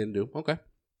the Celtics didn't do. Okay.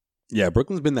 Yeah,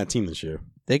 Brooklyn's been that team this year.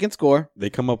 They can score. They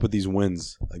come up with these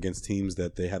wins against teams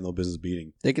that they have no business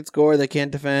beating. They can score. They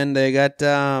can't defend. They got.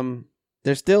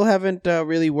 They still haven't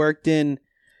really worked in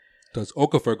Does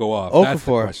Okafor go off? That's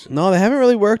the Okafor. question. No, they haven't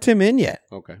really worked him in yet.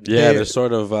 Okay. Yeah, they're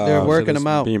sort of they're working him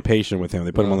out. being patient with him.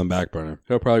 They put him on the back burner.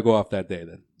 He'll probably go off that day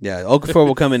then. Yeah, Okafor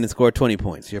will come in and score 20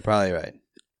 points. You're probably right.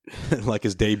 Like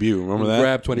his debut. Remember that?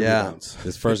 Grab 20 Yeah. rebounds.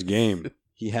 His first game.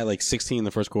 He had like 16 in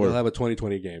the first He'll quarter. have a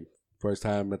 20-20 game. First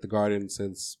time at the Garden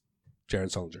since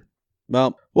Jared Sullinger.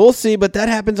 Well, we'll see, but that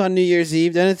happens on New Year's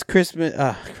Eve. Then it's Christmas.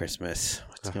 Christmas.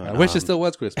 What's going on? I wish it still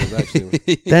was Christmas, actually.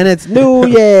 Then it's New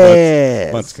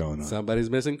Year's. What's going on?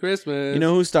 Somebody's missing Christmas. You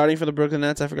know who's starting for the Brooklyn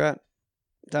Nets? I forgot.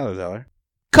 Tyler Zeller.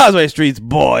 Causeway Street's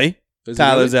boy. Is he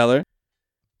Tyler really? Zeller.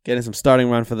 Getting some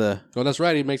starting run for the Oh, that's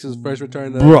right. He makes his first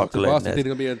return to Brooklyn Boston. Nets. Think it's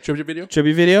going to be a tribute video?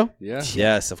 tribute video. Yeah.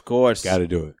 Yes, of course. Got to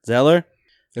do it. Zeller.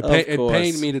 It Of course.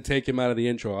 pained me to take him out of the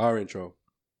intro, our intro.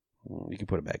 You can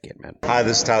put it back in, man. Hi,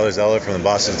 this is Tyler Zeller from the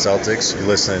Boston Celtics. You're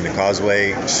listening to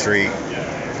Causeway Street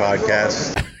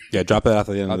Podcast. Yeah, drop that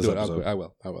after the end I'll of this do it. episode. I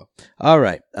will. All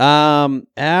right.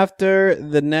 After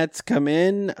the Nets come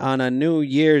in on a New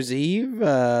Year's Eve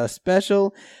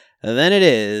special, then it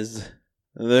is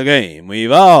the game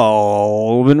we've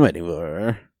all been waiting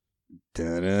for.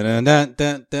 And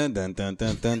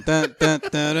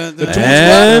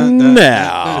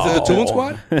now, Is it the Toon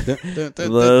Squad?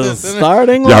 the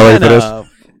starting Y'all ready for this? lineup.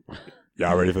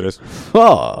 Y'all ready for this?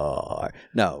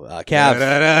 Cavs.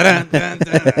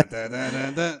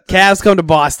 Cavs come to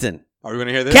Boston. Are we going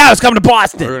to hear this? Cavs come to Are we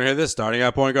Boston. going to hear this? Starting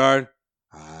at point guard,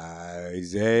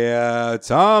 Isaiah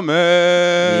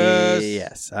Thomas.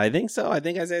 Yes, I think so. I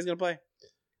think Isaiah's going to play.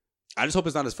 I just hope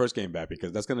it's not his first game back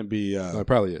because that's going to be. No, it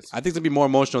probably is. I think it's going to be more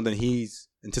emotional than he's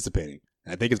anticipating.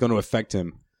 I think it's going to affect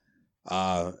him.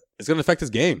 It's going to affect his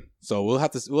game. So we'll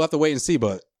have to wait and see.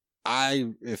 But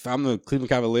if I'm the Cleveland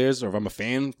Cavaliers or if I'm a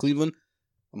fan of Cleveland,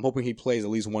 I'm hoping he plays at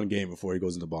least one game before he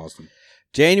goes into Boston.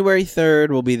 January 3rd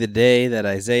will be the day that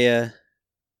Isaiah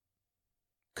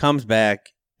comes back,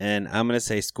 and I'm going to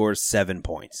say scores 7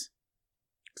 points.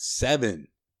 7.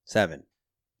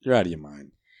 You're out of your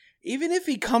mind. Even if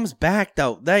he comes back,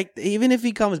 though,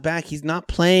 he's not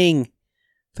playing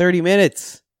 30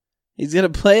 minutes. He's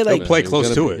going to play He'll play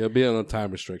close to it. He'll be on a time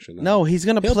restriction. No, he's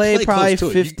going to play probably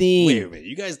close to it. 15. Wait a minute.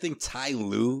 You guys think Ty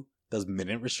Lue does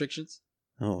minute restrictions?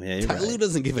 Oh, yeah, you're Ty right. Lue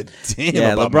doesn't give a damn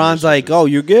Yeah, about LeBron's minute like, restrictions. oh,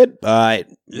 you're good? All right.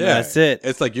 Yeah. That's it.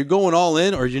 It's like you're going all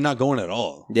in or you're not going at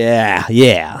all. Yeah.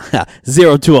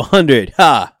 0 to 100.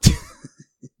 Ha.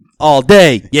 All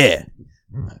day. Yeah.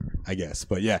 I guess.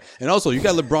 But yeah. And also, you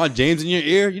got LeBron James in your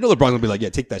ear. You know LeBron's going to be like, yeah,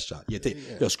 take that shot. Yeah,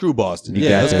 yo, screw Boston.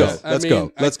 Yeah, let's this. go. I Let's mean,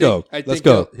 go. I Let's think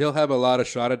go. He'll have a lot of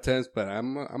shot attempts, but I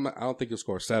don't think he'll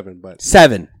score 7. But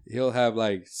 7. he'll have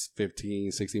like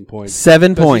 15, 16 points.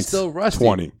 7 Because points. He's still rusty.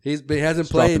 20. He hasn't Dropping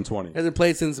played 20. Hasn't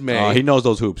played since May. He knows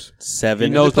those hoops. 7.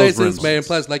 He knows Hasn't played those rims. since May. And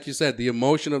plus, like you said, the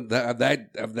emotion of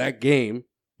that game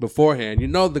beforehand. You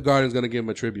know the Guardian's going to give him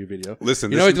a tribute video.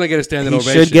 Listen, you know he's going to get a standing He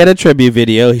ovation. should get a tribute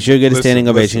video. He should get a Listen, standing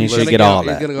ovation. listen, He should listen. get all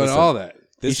that. He's going to go to all that.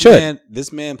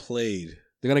 This man played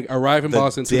They're going to arrive in the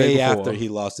Boston 2 day days before. after he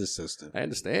lost his sister. I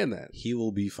understand that. He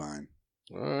will be fine.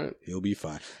 All right. He'll be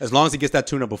fine. As long as he gets that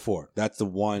tune-up before. That's the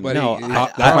one. But No,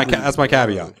 that's my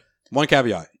caveat. One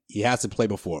caveat. He has to play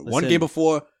before. One Listen. game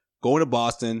before, going to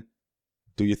Boston,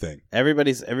 do your thing.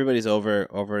 Everybody's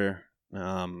over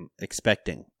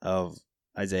expecting of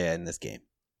Isaiah in this game.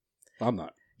 I'm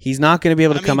not. He's not going to be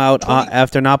able to come out 20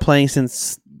 after not playing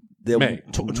since May.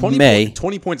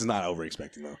 20 points is not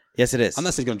over-expecting, though. Yes, it is. I'm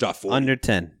not saying he's going to drop 40. Under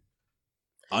 10.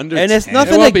 Under And 10. it's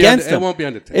nothing against It him. won't be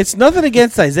under 10. It's nothing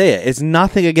against Isaiah. It's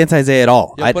nothing against Isaiah at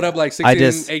all. He'll put up like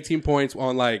 16, 18 points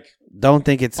on like don't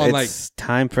think it's on, like,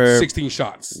 time for 16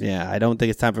 shots. Yeah, I don't think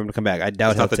it's time for him to come back. I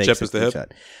doubt It's he'll not the take chip, it's the 16 hip?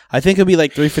 shot. I think he'll be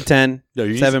like 3 for 10, Yo,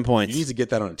 you 7 need, points. You need to get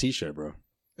that on a T-shirt, bro.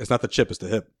 It's not the chip, it's the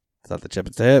hip. It's not the chip,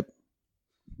 it's the hip.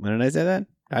 When did I say that?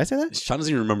 Did I say that? Sean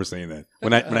doesn't even remember saying that.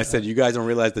 When I said you guys don't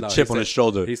realize the No, chip he on said- his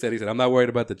shoulder. He said, I'm not worried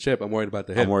about the chip. I'm worried about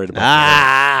the hip. I'm worried about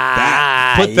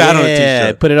Ah, Put that on a yeah.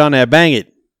 T-shirt. Put it on there. Bang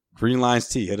it. Green Lines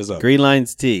T. Hit us up. Green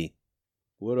Lines T.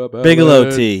 What up, Bigelow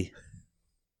Ellen? T.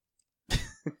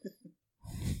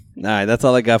 All right, that's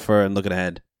all I got for and looking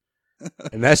ahead.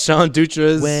 And that's Sean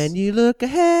Dutra's. When you look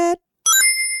ahead.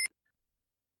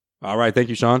 All right. Thank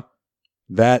you, Sean.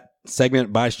 That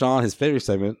segment by Sean, his favorite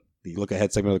segment, the Look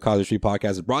Ahead segment of the Causeway Street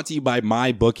Podcast, is brought to you by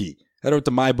MyBookie. Head over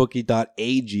to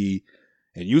mybookie.ag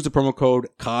and use the promo code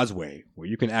Causeway, where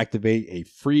you can activate a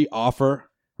free offer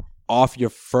off your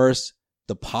first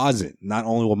deposit. Not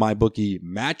only will MyBookie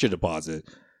match your deposit,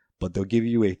 but they'll give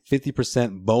you a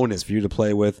 50% bonus for you to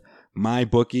play with.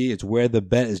 MyBookie, it's where the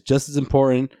bet is just as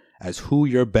important as who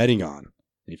you're betting on.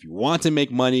 If you want to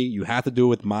make money, you have to do it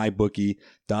with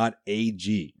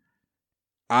mybookie.ag.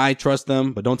 I trust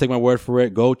them, but don't take my word for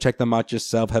it. Go check them out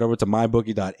yourself. Head over to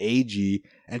mybookie.ag,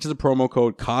 enter the promo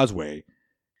code Causeway,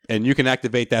 and you can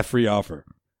activate that free offer.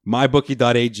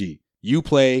 Mybookie.ag. You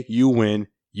play, you win,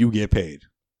 you get paid.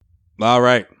 All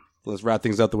right. Let's wrap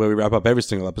things up the way we wrap up every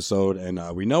single episode. And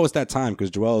we know it's that time because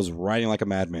Joel is writing like a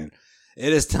madman.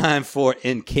 It is time for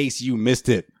In Case You Missed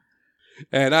It.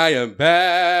 And I am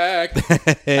back.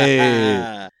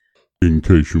 Hey. In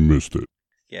case you missed it.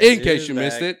 In case you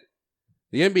missed it,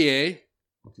 the NBA,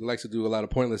 who likes to do a lot of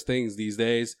pointless things these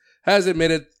days, has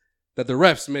admitted that the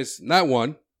refs missed not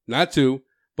 1, not 2,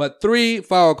 but 3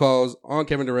 foul calls on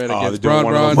Kevin Durant against they're doing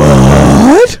Bron one of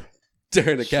What?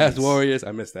 during the Cavs Warriors.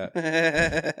 I missed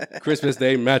that. Christmas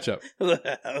Day matchup.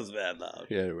 That was bad, though.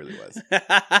 Yeah, it really was.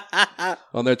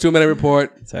 On their 2-minute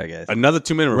report, Sorry, guys. Another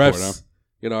 2-minute report, refs,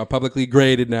 are publicly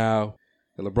graded now.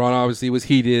 And LeBron obviously was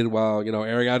heated while,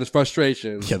 airing out his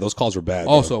frustrations. Yeah, those calls were bad.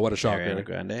 bro. Also, what a shocker. Ariana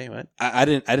Grande, what? I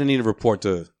didn't need a report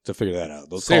to figure that out.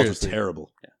 Those Seriously. calls were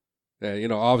terrible. Yeah,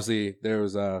 obviously there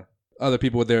was other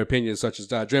people with their opinions, such as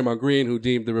Draymond Green, who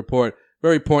deemed the report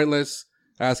very pointless,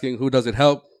 asking who does it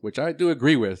help, which I do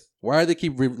agree with. Why do they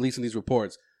keep releasing these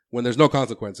reports when there's no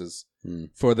consequences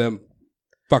for them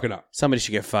fucking up. Somebody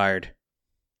should get fired.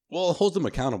 Well, it holds them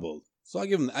accountable. So I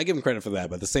give them credit for that.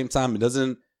 But at the same time, it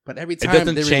doesn't. But every time it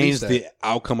doesn't change the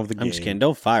outcome of the game. I'm just kidding.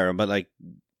 Don't fire him. But like,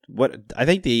 what I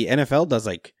think the NFL does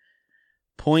like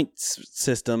points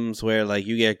systems where like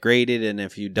you get graded, and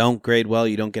if you don't grade well,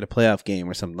 you don't get a playoff game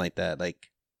or something like that.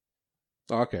 Like,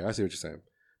 okay, I see what you're saying.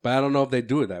 But I don't know if they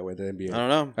do it that way. The NBA. I don't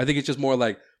know. I think it's just more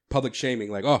like public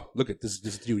shaming. Like, oh, look at this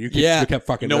is you. You kept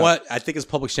fucking. You know up. what? I think it's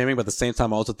public shaming, but at the same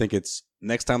time, I also think it's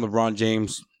next time LeBron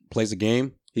James plays a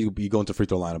game, he'll be going to free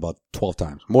throw line about 12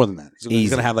 times. More than that. He's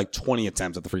going to have like 20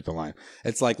 attempts at the free throw line.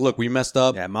 It's like, look, we messed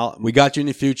up. Yeah, we got you in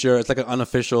the future. It's like an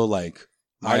unofficial, like,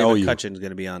 I owe you. McCutcheon's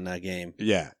going to be on that game.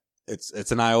 Yeah.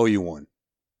 It's an I owe you one.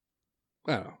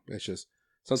 I don't know. It's just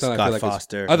sometimes Scott I feel like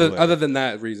Foster. Other than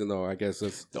that reason, though, I guess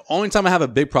it's the only time I have a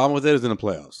big problem with it is in the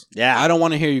playoffs. Yeah. I don't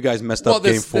want to hear you guys messed up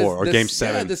game 4 or game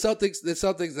 7. Yeah, the Celtics,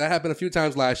 that happened a few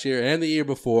times last year and the year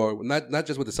before. Not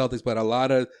just with the Celtics, but a lot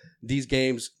of these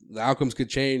games, the outcomes could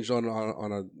change on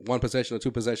a 1 possession or 2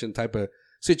 possession type of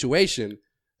situation.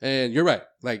 And you're right.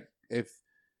 Like if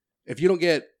you don't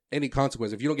get any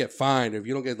consequence, if you don't get fined, or if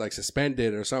you don't get like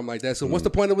suspended or something like that, so what's the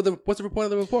point of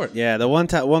the report? Yeah, the one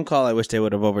call I wish they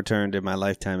would have overturned in my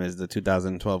lifetime is the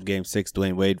 2012 Game 6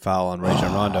 Dwayne Wade foul on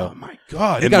Rajon Rondo. Oh my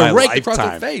God, he in got my raked across the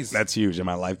lifetime. face. That's huge in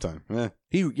my lifetime.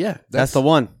 Yeah. That's the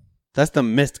one. That's the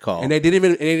missed call. And they didn't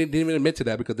even admit to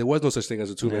that because there was no such thing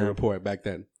as a 2-man report back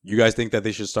then. You guys think that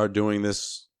they should start doing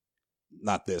this?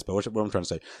 Not this, but what I'm trying to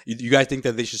say. You guys think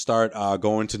that they should start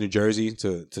going to New Jersey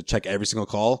to check every single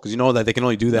call? Because you know that they can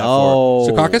only do that for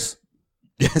Secaucus?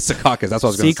 Yeah, Secaucus. That's what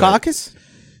I was going to say. Secaucus?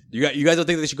 You guys don't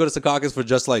think they should go to Secaucus for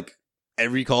just like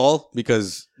every call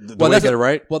because the way they get it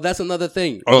right? Well, that's another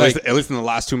thing. Or at least in the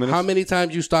last 2 minutes. How many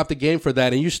times you stop the game for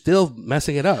that and you're still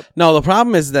messing it up? No, the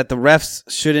problem is that the refs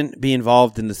shouldn't be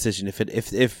involved in the decision. If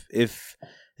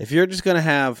you're gonna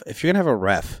have a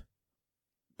ref,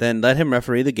 then let him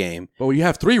referee the game. Well, you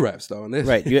have 3 refs though in this.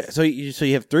 Right. So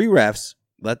you have 3 refs.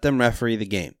 Let them referee the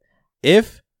game.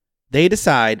 If they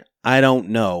decide I don't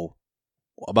know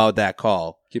about that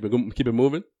call, keep it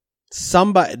moving.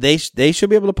 Somebody they should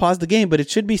be able to pause the game, but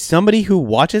it should be somebody who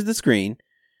watches the screen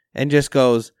and just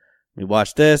goes, "Let me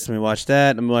watch this. Let me watch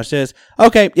that. Let me watch this.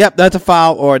 Okay, yep, that's a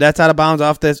foul, or that's out of bounds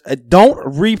off this."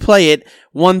 Don't replay it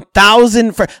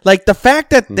 1,000 for like the fact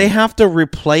that they have to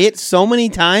replay it so many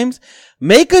times.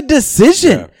 Make a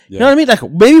decision. Yeah. You know what I mean? Like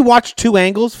maybe watch 2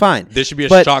 angles. Fine. There should be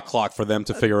a shot clock for them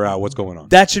to figure out what's going on.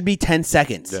 That should be 10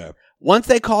 seconds. Yeah. Once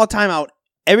they call a timeout,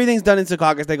 everything's done in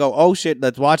Secaucus. They go, "Oh shit,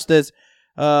 let's watch this."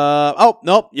 Oh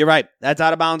nope, you're right. That's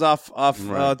out of bounds off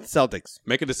Celtics.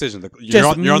 Make a decision. You're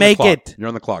on the clock. it. You're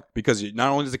on the clock because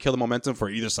not only does it kill the momentum for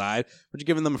either side, but you're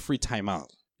giving them a free timeout.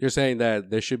 You're saying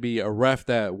that there should be a ref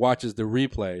that watches the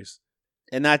replays.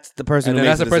 And that's the person And who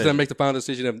then makes that's the the person that decision. makes the final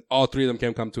decision if all 3 of them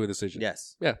can come to a decision.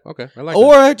 Yes. Yeah, okay. I like that.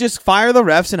 Or just fire the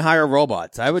refs and hire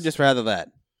robots. I would just rather that.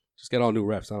 Just get all new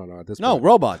refs. I don't know at this No, point.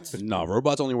 robots. No,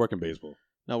 robots only work in baseball.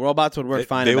 No, robots would work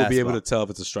fine They in will basketball. be able to tell if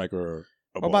it's a strike or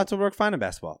a ball. Robots would work fine in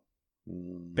basketball.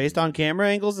 Based on camera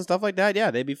angles and stuff like that,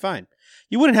 yeah, they'd be fine.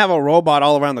 You wouldn't have a robot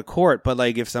all around the court, but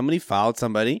like if somebody fouled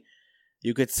somebody,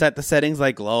 you could set the settings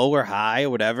like low or high or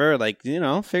whatever. Like,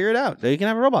 figure it out. You can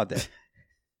have a robot there.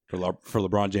 For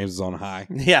LeBron James is on high.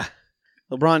 Yeah.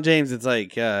 LeBron James, it's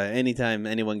like anytime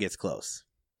anyone gets close,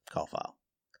 call foul.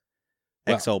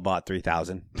 Well. XOBot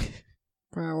 3000.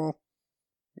 Foul.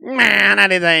 Man, I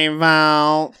didn't say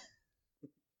foul.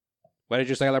 What did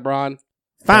you say, LeBron?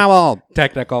 Foul.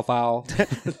 Technical foul.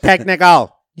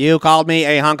 Technical. You called me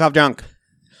a hunk of junk.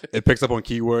 It picks up on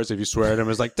keywords. If you swear at him,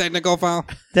 it's like technical foul.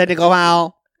 Technical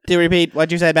foul. To repeat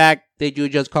what you said back. Did you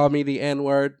just call me the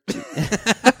N-word?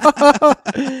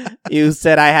 You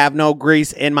said I have no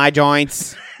grease in my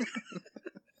joints.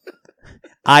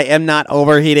 I am not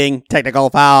overheating. Technical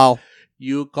foul.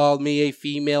 You called me a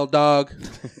female dog.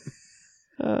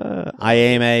 I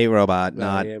am a robot,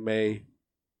 not. I am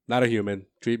not a human.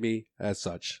 Treat me as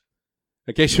such.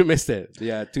 In case you missed it,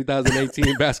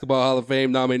 2018 Basketball Hall of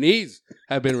Fame nominees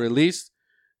have been released.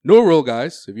 New rule,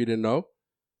 guys, if you didn't know.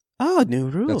 Oh, new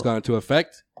rule. That's gone into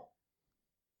effect.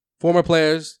 Former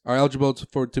players are eligible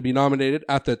to be nominated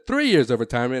after 3 years of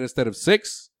retirement instead of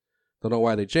 6. Don't know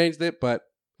why they changed it, but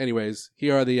anyways,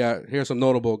 here are some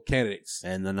notable candidates.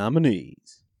 And the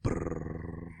nominees.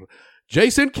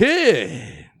 Jason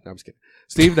Kidd. No, I'm just kidding.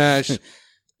 Steve Nash,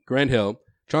 Grant Hill,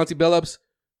 Chauncey Billups,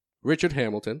 Richard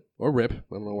Hamilton, or Rip. I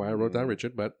don't know why I wrote down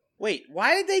Richard, but... Wait,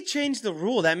 why did they change the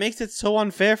rule? That makes it so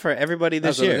unfair for everybody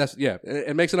this year.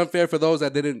 It makes it unfair for those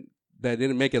that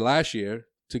didn't make it last year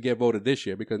to get voted this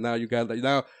year because now you got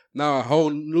now a whole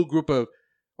new group of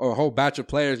or a whole batch of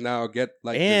players now get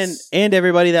like and this.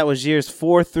 everybody that was years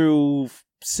 4 through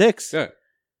 6. Yeah.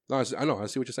 No, I know. I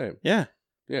see what you're saying. Yeah.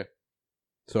 Yeah.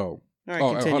 So.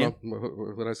 All right, continue. Hold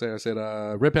on. What did I say? I said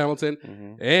Rip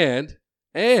Hamilton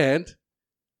and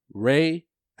Ray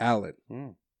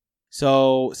Allen.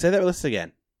 So say that list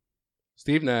again.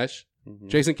 Steve Nash,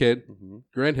 Jason Kidd,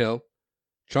 Grant Hill,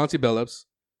 Chauncey Billups,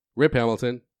 Rip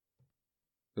Hamilton,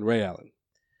 and Ray Allen.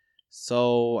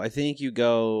 So I think you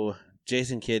go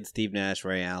Jason Kidd, Steve Nash,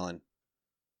 Ray Allen.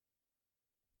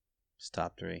 It's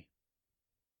top 3.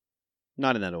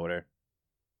 Not in that order.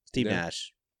 Steve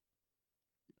Nash.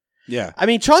 Yeah. I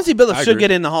mean, Chauncey Billups should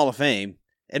get in the Hall of Fame,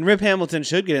 and Rip Hamilton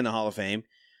should get in the Hall of Fame,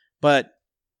 but...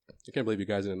 I can't believe you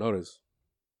guys didn't notice.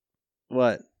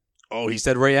 What? Oh, he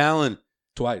said Ray Allen.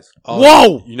 Twice. Oh,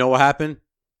 whoa! You know what happened?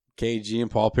 KG and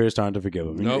Paul Pierce starting to forgive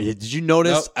him. Nope. Did you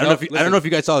notice? Nope. I don't know if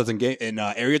you guys saw this in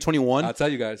Area 21. I'll tell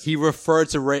you guys. He referred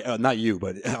to Ray, not you,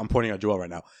 but I'm pointing at Joel right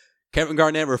now. Kevin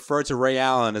Garnett referred to Ray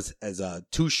Allen as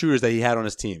 2 shooters that he had on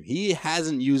his team. He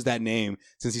hasn't used that name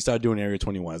since he started doing Area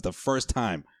 21. It's the first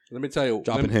time. Let me tell you.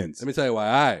 Dropping hints. Let me tell you why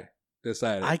I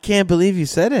decided. I can't believe you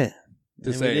said it.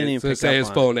 To say his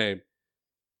full name.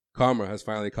 Karma has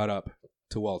finally caught up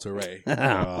to Walter Ray.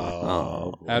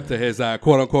 After his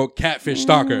quote-unquote catfish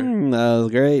stalker. That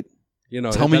was great. You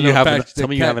know, tell me you have an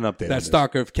update. That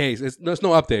stalker case. There's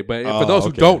no update, but for those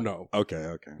who don't know. Okay.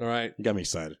 All right. You got me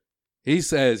excited.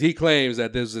 He claims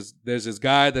that there's this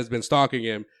guy that's been stalking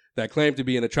him that claimed to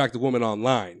be an attractive woman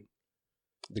online.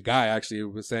 The guy actually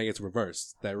was saying it's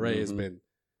reversed, that Ray has been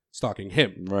stalking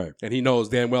him. Right. And he knows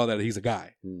damn well that he's a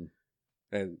guy.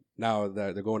 And now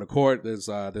that they're going to court, there's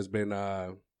been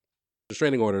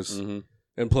restraining orders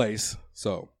in place.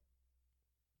 So,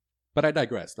 but I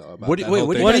digress though. About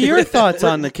what are your thoughts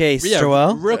on the case,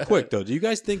 Joel? Real quick though, do you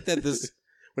guys think that this?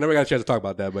 We never got a chance to talk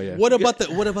about that, but yeah. What about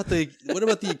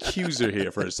the accuser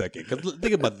here for a second? Because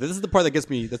think about this. This is the part that gets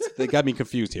me. That got me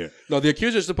confused here. No, the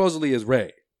accuser supposedly is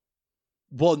Ray.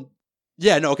 Well,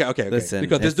 yeah, no, okay. Listen,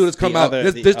 because this dude has come out.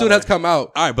 This dude has come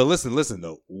out. All right, but listen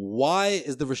though. Why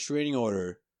is the restraining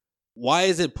order? Why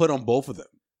is it put on both of them?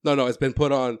 No, it's been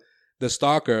put on the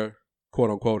stalker, quote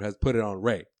unquote, has put it on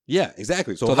Ray. Yeah,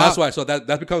 exactly. So that's why. So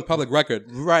that becomes public record,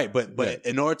 right? But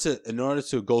in order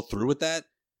to go through with that,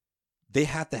 they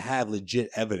have to have legit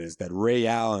evidence that Ray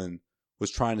Allen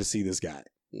was trying to see this guy,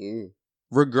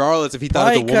 regardless if he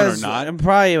thought it was a woman or not. And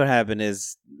probably what happened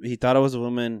is he thought it was a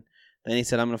woman. Then he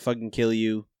said, "I'm gonna fucking kill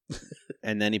you,"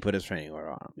 and then he put his training order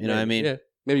on him. You know what I mean? Yeah.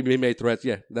 Maybe he made threats.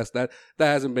 Yeah, that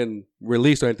hasn't been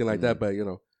released or anything like that. But you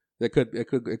know, it could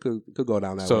go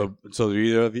down that way. So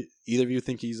either of you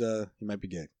think he might be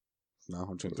gay? No,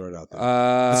 I'm trying to throw it out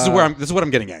there. This is what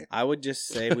I'm getting at. I would just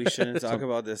say we shouldn't talk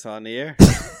about this on the air.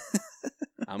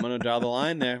 I'm gonna draw the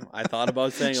line there. I thought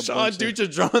about saying a Sean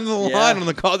Dutra drawing the line on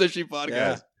the Call Street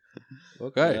podcast. Yeah.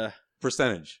 Okay,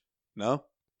 percentage? No,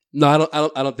 I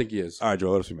don't think he is. All right,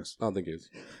 Joel, what else we missed? I don't think he is.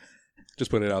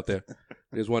 Just putting it out there.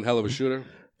 He's one hell of a shooter.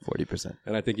 40%.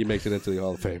 And I think he makes it into the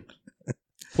Hall of Fame.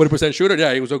 40% shooter?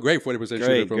 Yeah, he was a great 40%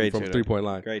 shooter from three-point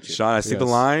line. Great shooter. Sean, I see the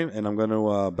line, and I'm going to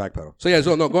backpedal.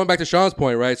 So going back to Sean's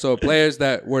point, right? So players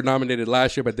that were nominated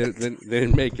last year but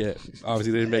didn't make it,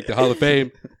 obviously they didn't make the Hall of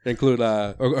Fame, include,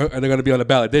 and they're going to be on the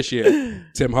ballot this year.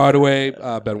 Tim Hardaway,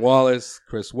 Ben Wallace,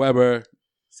 Chris Webber.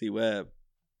 C-Web.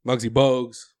 Muggsy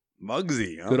Bogues.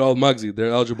 Muggsy. Huh? Good old Muggsy.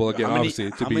 They're eligible again, obviously.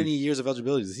 How many years of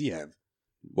eligibility does he have?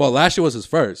 Well, last year was his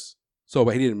first. So,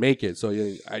 but he didn't make it. So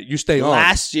you stay on.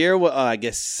 Last year, I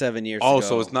guess 7 years ago. Oh,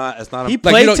 so it's not. He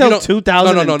played till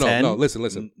 2010. No. Listen.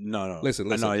 No. Listen.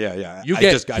 No, yeah. I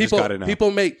just got it now.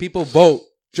 People vote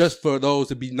just for those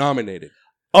to be nominated.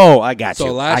 Oh, I got you.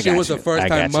 So last year was the first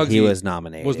time Muggsy he was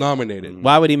nominated.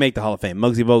 Why would he make the Hall of Fame?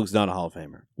 Muggsy Bogues not a Hall of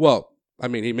Famer. Well, I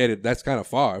mean, he made it. That's kind of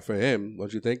far for him,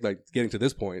 don't you think? Like getting to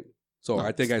this point. So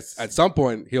I think at some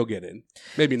point he'll get in.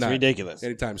 Maybe not. It's ridiculous.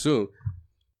 Anytime soon.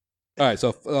 All right,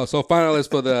 so finalists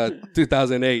for the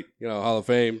 2008 Hall of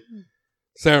Fame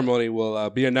ceremony will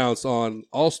be announced on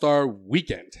All-Star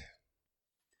Weekend.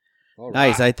 All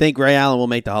nice. right. I think Ray Allen will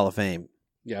make the Hall of Fame.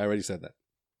 Yeah, I already said that.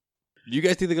 Do you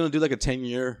guys think they're going to do like a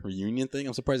 10-year reunion thing?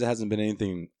 I'm surprised there hasn't been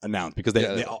anything announced because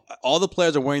all the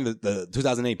players are wearing the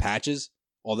 2008 patches,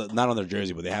 not on their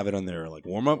jersey, but they have it on their like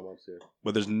warm-up.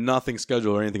 But there's nothing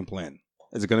scheduled or anything planned.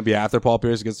 Is it going to be after Paul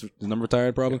Pierce gets his number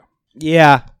retired probably?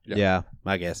 Yeah,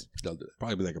 I guess. They'll do it.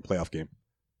 Probably be like a playoff game.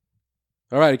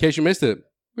 All right, in case you missed it,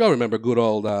 we all remember good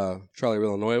old Charlie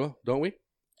Villanueva, don't we?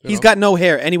 He's got no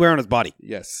hair anywhere on his body.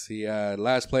 Yes, he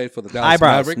last played for the Dallas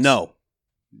Eyebrows, Mavericks. no.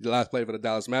 He last played for the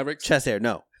Dallas Mavericks. Chest hair,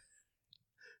 no.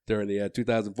 During the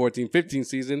 2014-15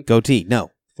 season. Goatee,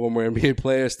 no. Former NBA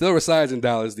player, still resides in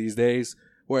Dallas these days.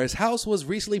 where his house was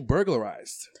recently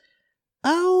burglarized.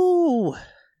 Oh.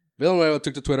 Villanueva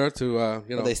took to Twitter to,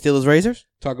 Will they steal his razors?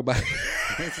 talk about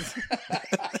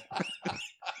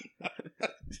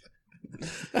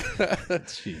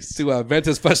to vent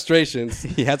his frustrations.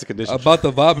 He has a condition about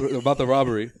the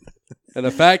robbery and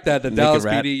the fact that the Dallas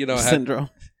PD,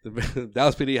 the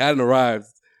Dallas PD hadn't arrived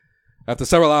after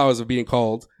several hours of being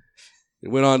called. He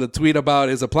went on to tweet about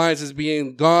his appliances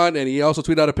being gone, and he also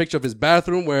tweeted out a picture of his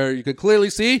bathroom where you could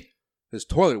clearly see his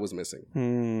toilet was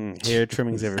missing. Hair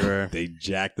trimmings everywhere. They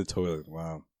jacked the toilet.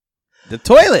 Wow. The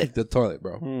toilet? The toilet,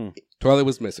 bro. Toilet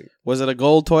was missing. Was it a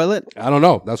gold toilet? I don't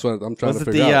know. That's what I'm trying to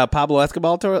figure out. Was it the Pablo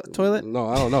Escobar toilet? No,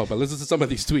 I don't know. But listen to some of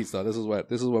these tweets, though. This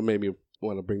is what made me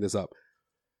want to bring this up.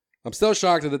 I'm still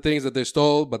shocked at the things that they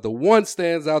stole, but the one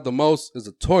stands out the most is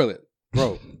a toilet.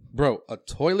 Bro, a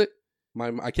toilet?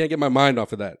 I can't get my mind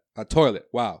off of that. A toilet.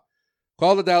 Wow.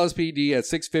 Call the Dallas PD at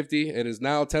 6:50. It is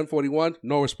now 10:41.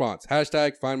 No response.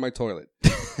 Hashtag find my toilet.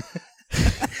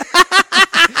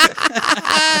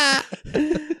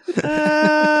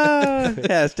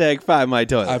 Hashtag find my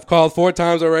toilet. I've called 4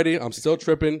 times already. I'm still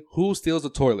tripping. Who steals a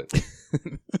toilet?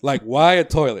 Like, why a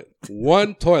toilet?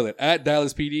 One toilet at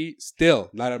Dallas PD, still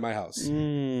not at my house.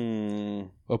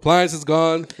 Appliance is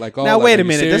gone. Now, wait a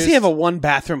minute. Does he have a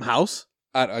 1-bathroom house?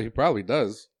 He probably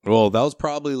does. Well, that was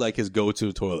probably like his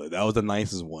go-to toilet. That was the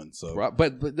nicest one. So,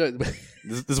 but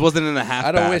this wasn't in a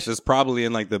half bath. It's probably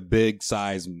in like the big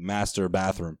size master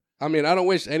bathroom. I mean, I don't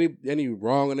wish any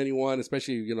wrong on anyone,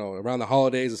 especially around the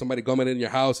holidays or somebody coming in your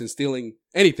house and stealing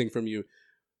anything from you.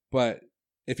 But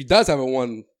if he does have a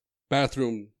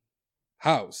 1-bathroom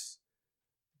house,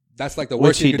 that's like the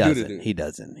worst he could do to do. He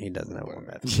doesn't have a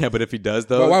 1-bathroom. Yeah, but if he does,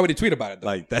 though, well, why would he tweet about it? Though?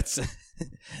 Like that's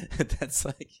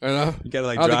like you gotta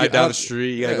like drive down the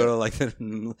street. You gotta go to like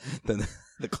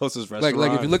the closest restaurant.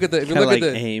 Like if you look at the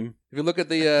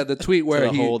the tweet where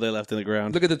the hole they left in the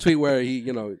ground. Look at the tweet where he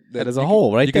that is a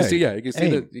hole right there. You can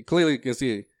see you clearly can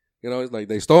see. It's like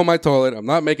they stole my toilet. I'm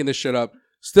not making this shit up.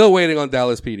 Still waiting on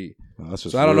Dallas PD. Oh,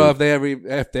 so I don't know if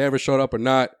they ever showed up or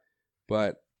not,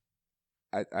 but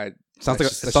it sounds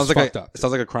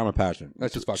like a crime of passion.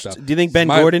 That's just fucked up. Do you think Ben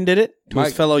Gordon did it to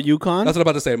his fellow UConn? That's what I'm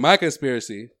about to say. My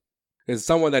conspiracy is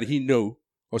someone that he knew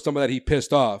or someone that he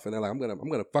pissed off, and they're like, I'm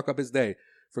gonna fuck up his day.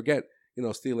 Forget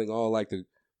stealing all like the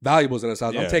valuables in his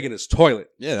house. Yeah. I'm taking his toilet.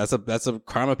 Yeah, that's a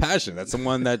crime of passion. That's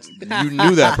someone that you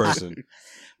knew that person.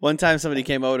 One time somebody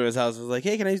came over to his house and was like,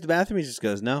 "Hey, can I use the bathroom?" He just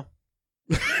goes, "No."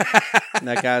 And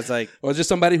that guy's like, or just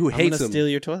somebody who hates him. Steal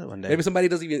your toilet one day. Maybe somebody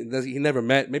he never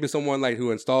met. Maybe someone like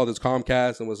who installed his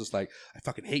Comcast and was just like, I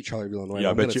fucking hate Charlie Villanueva.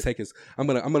 I'm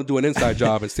gonna do an inside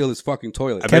job and steal his fucking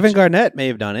toilet. Kevin Garnett may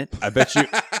have done it. I bet you.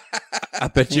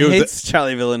 He hates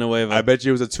Charlie Villanueva. I bet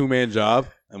you it was a 2-man job,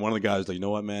 and one of the guys was like, "You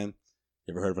know what, man?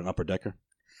 You ever heard of an upper decker?"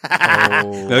 The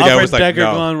guy was like,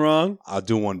 "No, gone wrong. I'll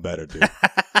do one better, dude.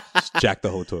 Just jack the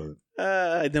whole toilet."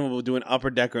 Then we'll do an upper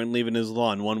decker and leave in his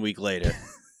lawn 1 week later.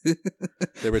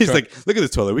 He's like, "Look at this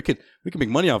toilet. We could make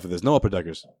money off of this. No upper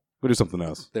deckers. We'll do something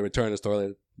else." They return his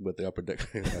toilet with the upper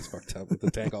decker. That's fucked up. With the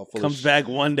tank all full. Comes back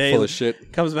one day, full of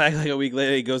shit. Comes back like a week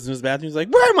later. He goes in his bathroom. He's like,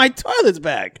 "Where are my toilets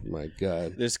back?" My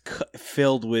God, there's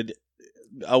filled with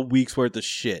a week's worth of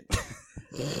shit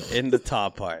in the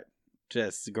top part.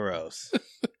 Just gross.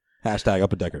 Hashtag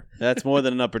upper decker. That's more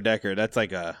than an upper decker. That's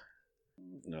like I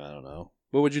don't know.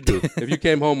 What would you do if you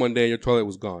came home one day and your toilet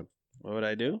was gone? What would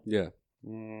I do? Yeah.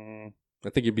 I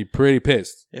think you'd be pretty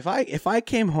pissed. If I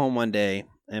came home one day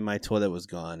and my toilet was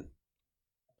gone,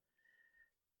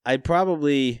 I'd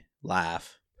probably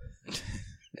laugh.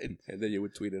 and then you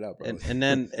would tweet it out, probably. And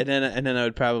then I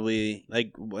would probably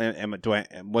like,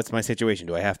 what's my situation?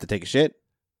 Do I have to take a shit?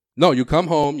 No, you come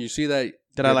home, you see that.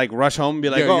 Did I like rush home and be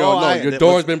like, your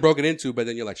door's been broken into, but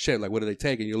then you're like, shit, like what do they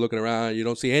take? And you're looking around, you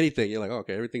don't see anything. You're like,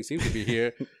 okay, everything seems to be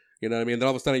here. You know what I mean? Then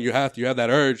all of a sudden you have that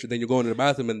urge, and then you go into the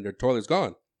bathroom and your toilet's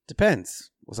gone.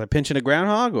 Depends. Was I pinching a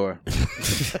groundhog or?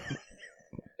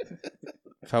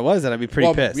 If I was, then I'd be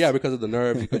pretty pissed. Yeah, because of the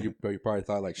nerves, because you probably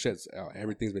thought like, shit,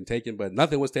 everything's been taken, but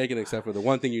nothing was taken except for the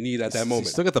one thing you need at that moment.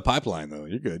 You still got the pipeline though.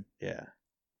 You're good. Yeah.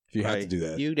 If you had to do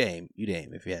that. You'd aim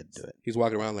if you had to do it. He's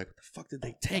walking around like, what the fuck did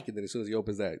they take? And then as soon as he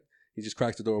opens that, he just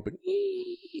cracks the door open.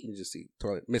 You just see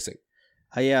toilet missing.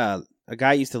 A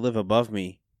guy used to live above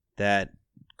me that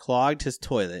clogged his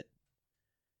toilet,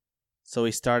 so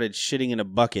he started shitting in a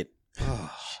bucket.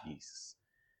 Oh, Jesus.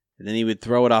 And then he would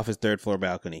throw it off his 3rd floor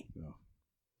balcony. Oh.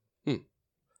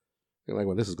 You're like,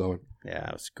 well, this is going. Yeah,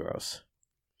 it was gross.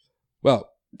 Well,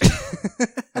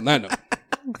 on that note.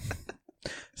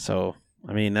 So,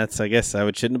 I mean, I guess I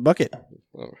would shit in a bucket.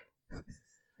 Oh.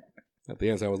 Not the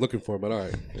answer I was looking for, but all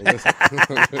right.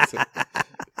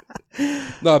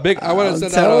 No, big. I want to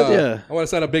send out. telling ya. I want to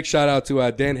send a big shout out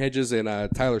to Dan Hedges and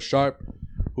Tyler Sharp,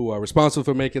 who are responsible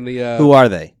for making the. Who are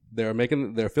they? They're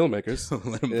filmmakers.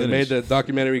 Let 'em They finish. made the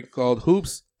documentary called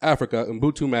Hoops Africa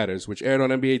Ubuntu Matters, which aired on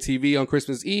NBA TV on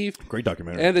Christmas Eve Great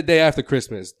documentary. and the day after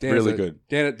Christmas. Really good.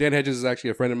 Dan Hedges is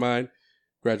actually a friend of mine.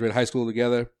 Graduated high school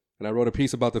together, and I wrote a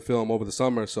piece about the film over the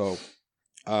summer. So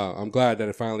I'm glad that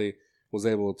it finally was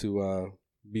able to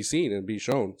be seen and be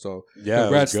shown. So Yeah,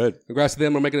 it was good. Congrats to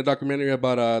them on making a documentary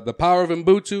about the power of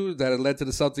Ubuntu that led to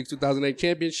the Celtics 2008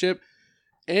 championship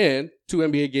and 2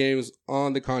 NBA games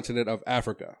on the continent of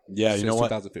Africa. Yeah, you since know what?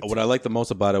 2015. What I liked the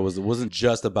most about it wasn't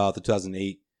just about the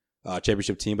 2008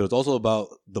 championship team, but it was also about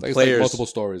the Like, it's players. like multiple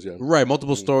stories, yeah. Right,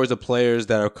 multiple stories of players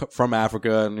that are from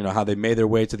Africa, and how they made their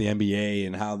way to the NBA,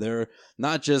 and how they're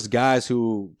not just guys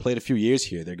who played a few years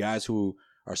here. They're guys who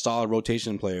are solid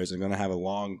rotation players and going to have a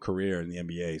long career in the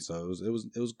NBA. So it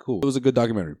was cool. It was a good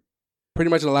documentary.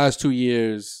 Pretty much in the last 2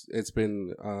 years, it's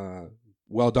been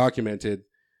well documented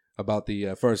about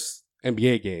the first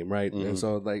NBA game, right? Mhm. And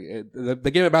so, like,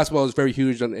 the game of basketball is very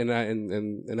huge in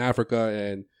Africa,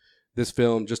 and this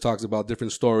film just talks about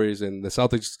different stories. And the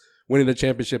Celtics winning the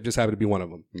championship just happened to be one of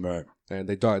them. Right. And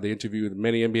they interviewed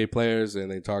many NBA players, and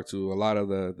they talked to a lot of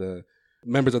the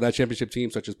members of that championship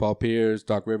team, such as Paul Pierce,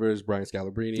 Doc Rivers, Brian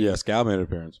Scalabrine. Yeah, Scal made an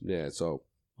appearance. Yeah. So,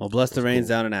 Well, bless the rains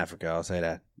down in Africa. I'll say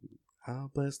that. I'll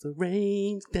bless the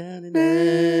rains down in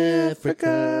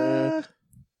Africa.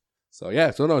 So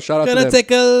yeah, so no, shout out to them. Gonna take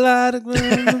a lot of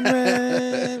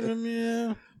rain from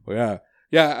you. Well,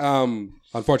 yeah.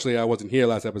 Unfortunately, I wasn't here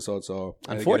last episode, so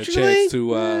I didn't get a chance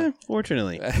to.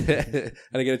 Fortunately, I didn't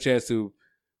get a chance to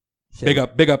big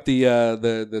up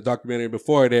the documentary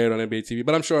before it aired on NBA TV.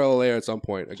 But I'm sure it'll air at some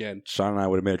point again. Sean and I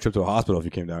would have made a trip to a hospital if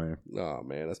you came down here. Oh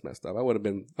man, that's messed up. I would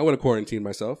have quarantined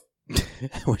myself.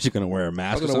 Was you gonna wear a I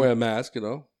mask? was going to wear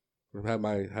a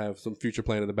mask, have some future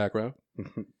plan in the background.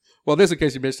 Well, this, in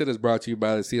case you missed it, is brought to you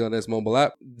by the CLNS mobile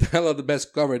app. Download the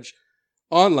best coverage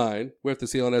online with the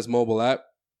CLNS mobile app.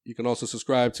 You can also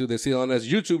subscribe to the CLNS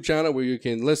YouTube channel where you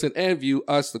can listen and view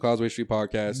us, the Causeway Street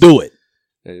Podcast. do it.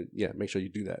 And yeah, make sure you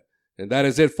do that. And that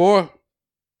is it for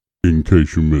In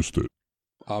case you missed it.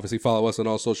 Obviously, follow us on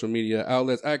all social media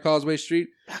outlets at Causeway Street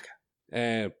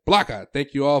and Blocka.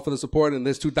 Thank you all for the support in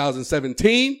this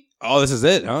 2017. Oh, this is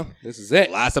it, huh? This is it.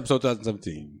 Last episode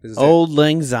 2017. This is Old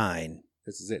Lang Syne.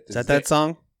 This is it. Is that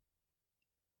song?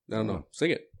 No.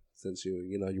 Sing it. Since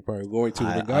you're probably going to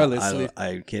regardless.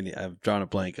 I can't. I've drawn a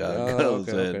blank.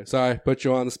 Okay. Sorry, put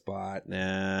you on the spot.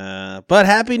 But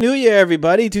Happy New Year,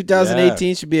 everybody!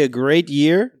 2018 should be a great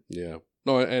year. Yeah.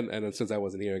 No, and since I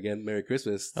wasn't here again, Merry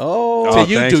Christmas. Oh, to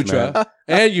you, thanks, Dutra, man.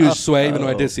 and you, Sway. Even though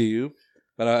I did see you,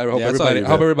 but I hope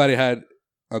everybody had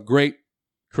a great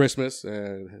Christmas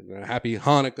and a happy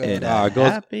Hanukkah.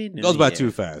 It goes by too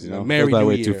fast. Merry goes by New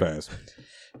way Year. too fast.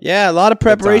 yeah, a lot of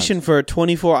preparation for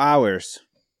 24 hours.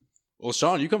 Well,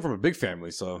 Sean, you come from a big family,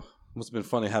 so it must have been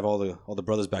fun to have all the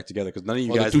brothers back together because none of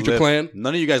you guys the Dutra clan.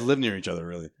 None of you guys live near each other,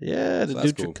 really. Yeah, the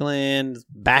that's Dutra cool. clan's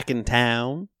back in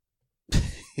town.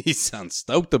 He sounds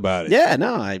stoked about it. Yeah,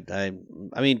 no, I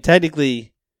mean,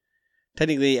 technically,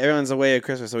 everyone's away at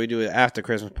Christmas, so we do it after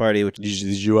Christmas party. Which Did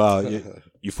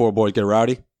you four boys get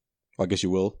rowdy? Well, I guess you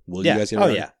will. Will yeah, you guys get oh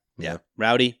rowdy? yeah,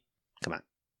 rowdy. Come on,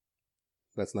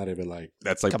 That's not even like.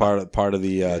 That's like part of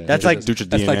the. That's like- Dutra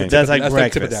that's DNA. like the that's like that's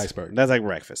like tip of breakfast. the iceberg. That's like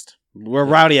breakfast. We're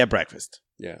rowdy at breakfast.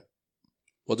 Yeah.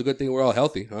 Well, it's a good thing we're all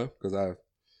healthy, huh? Because let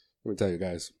me tell you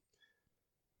guys,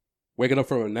 waking up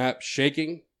from a nap,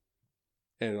 shaking,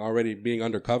 and already being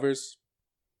under covers,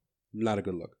 not a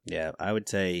good look. Yeah, I would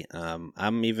say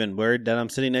I'm even worried that I'm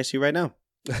sitting next to you right now.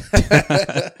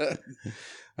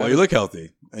 Well, you look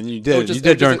healthy, and you It did. was just- You did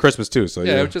it was during just- Christmas too. So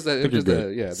Yeah, yeah, it was just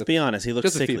a, Let's be honest. He looks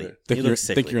just a sickly. fever. He looks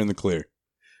sickly. think you're in the clear. it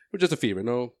was just a fever.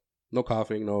 No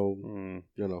coughing. No,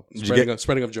 Did you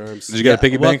spreading of germs. Did you get a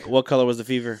piggy bank? What color was the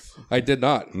fever? I did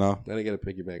not. No. I didn't get a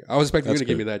piggy bank. I was expecting That's you to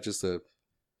give me good. that just to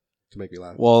make me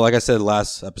laugh. Well, like I said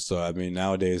last episode, I mean,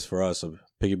 nowadays for us, a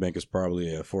piggy bank is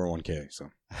probably a 401k. So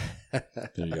there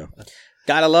you go.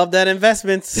 Gotta love that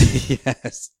investments.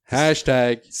 Yes.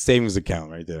 Hashtag Savings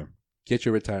account right there. get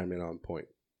your retirement on point.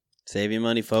 Save your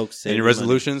money, folks. Save Any your money.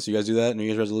 resolutions? You guys do that? New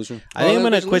Year's resolution? I think I'm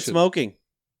gonna resolution. quit smoking.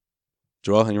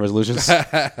 Joel, any resolutions?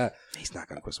 I He's not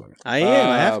going to quit smoking. I am.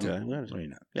 I have to. Um, I'm gonna- No, you're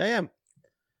not. Yeah, I am.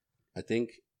 think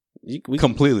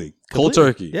Completely. Cold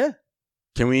turkey. Yeah.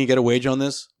 Can we get a wager on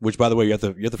this? Which, by the way, you have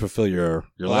to fulfill your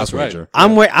last that's right. wager.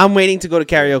 I'm waiting to go to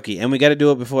karaoke, and we got to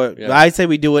do it before. Yeah. I say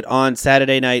we do it on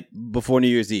Saturday night before New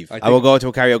Year's Eve. I will go to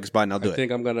a karaoke spot and I'll do I it.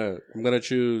 think I'm gonna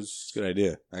choose. Good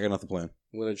idea. I got nothing planned.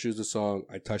 I'm gonna choose the song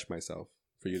 "I Touch Myself"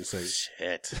 for you to sing.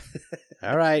 Shit.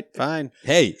 All right, fine.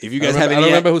 Hey, if you guys I have don't any,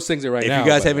 remember who sings it right now. if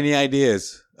you guys but, have any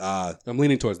ideas, I'm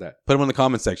leaning towards that. put them in the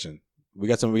comment section. We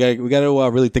got some. We got to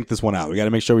really think this one out. We got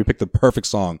to make sure we pick the perfect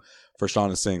song for Sean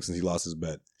to sing since he lost his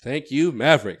bet. Thank you,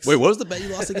 Mavericks. Wait, what was the bet you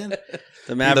lost again?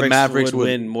 The Mavericks would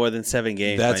win more than 7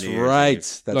 games. That's by New Year's right.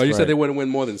 Eve. That's no, you right. said they wouldn't win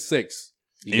more than 6.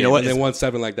 You know what? And they won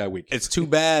 7 like that week. It's too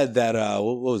bad that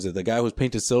what was it? The guy who was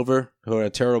painted silver who had a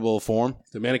terrible form.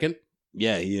 The mannequin.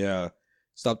 Yeah, he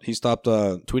stopped. He stopped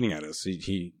tweeting at us.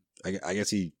 I guess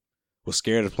he was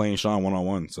scared of playing Sean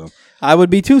 1-on-1. So I would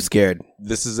be too scared.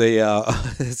 this is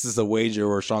a wager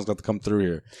where Sean's got to come through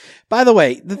here. By the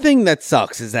way, the thing that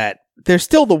sucks is that they're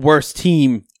still the worst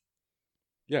team.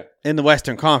 Yeah. In the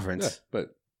Western Conference. Yeah,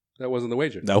 but that wasn't the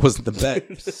wager. That wasn't the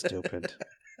bet. Stupid.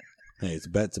 Hey, it's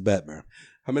a bet, man.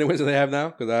 How many wins do they have now?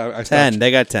 Because I 10.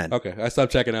 They got 10. Okay, I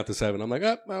stopped checking out the 7. I'm like,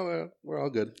 well, we're all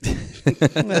good.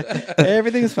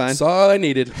 Everything's fine. That's all I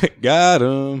needed. Got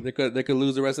him. They could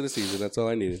lose the rest of the season. That's all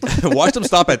I needed. Watch them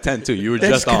stop at 10 too. You were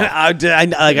just off. I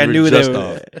You knew were they just were.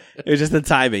 off. It was just the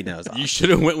timing that was off. You should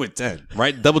have went with 10,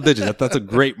 right? Double digits. That's a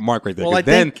great mark right there. Well,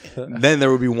 'Cause then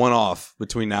there would be one off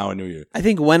between now and New Year. I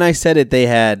think when I said it, they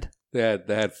had They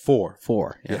had 4.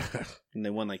 4. Yeah. And they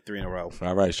won like 3 in a row.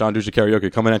 All right, Sean Dusha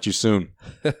Karaoke coming at you soon.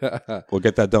 We'll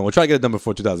get that done. We'll try to get it done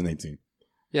before 2018.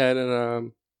 Yeah, and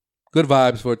then good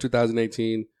vibes for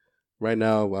 2018. Right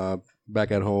now,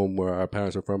 back at home where our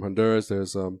parents are from, Honduras,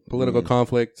 there's political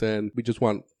conflict, and we just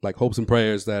want like hopes and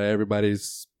prayers that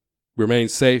everybody's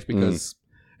remains safe because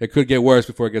it could get worse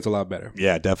before it gets a lot better.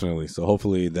 Yeah, definitely. So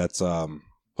hopefully that's not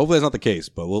the case,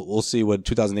 but we'll see what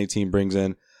 2018 brings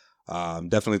in.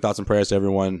 Definitely thoughts and prayers to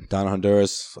everyone down in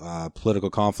Honduras. Political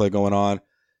conflict going on.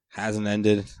 Hasn't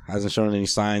ended. Hasn't shown any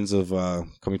signs of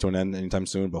coming to an end anytime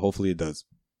soon, but hopefully it does.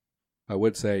 I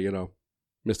would say,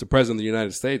 Mr. President of the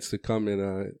United States to come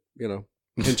and,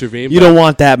 intervene. You don't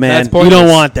want that, man. You don't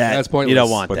want that. That's pointless. You don't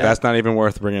want But that. that's not even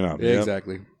worth bringing up. Yeah, Yep.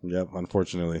 exactly. Yep,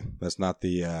 unfortunately. That's not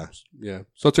the Yeah.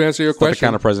 So to answer your that's not the question,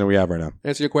 kind of president we have right now.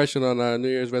 answer your question on New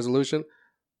Year's resolution,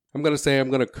 I'm going to say I'm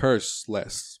going to curse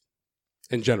less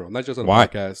in general, not just on the Why?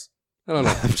 podcast. I don't know.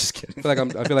 I'm just kidding. I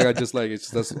feel like I just like it's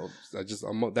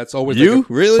that's always You? like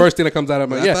Really? first thing that comes out of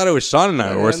my I thought it was Sean and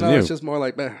I were worse than you. It's just more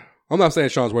like, man, I'm not saying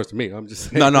Sean's worse than me. I'm just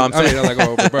saying, No, I'm saying like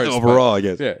reverse, overall, I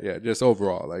guess. Yeah, just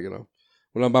overall, like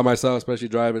when I'm by myself, especially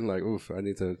driving, like oof, I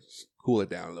need to cool it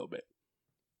down a little bit.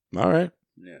 All right.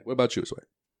 Yeah. What about you, Sway?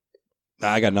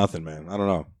 I got nothing, man. I don't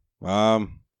know. How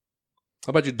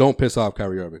about you? Don't piss off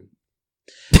Kyrie Irving.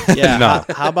 Yeah. No.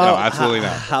 How about No, absolutely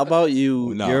not. How about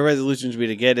you? No. Your resolution should be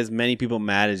to get as many people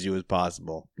mad as you as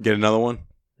possible. Get another one?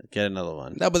 Get another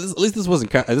one. No, but at least this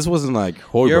wasn't like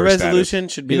Hoiberg Your status. resolution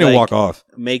should be He didn't like walk off.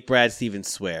 make Brad Stevens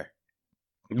swear.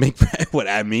 Make what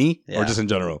at me Yeah. or just in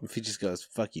general? If he just goes,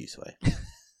 "Fuck you, Sway."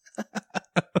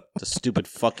 It's a stupid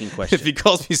fucking question. If he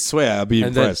calls me swear, I'll be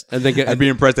impressed. I'd be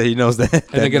impressed that he knows that.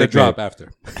 And then get a drop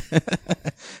after.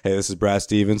 Hey, this is Brad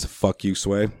Stevens. Fuck you,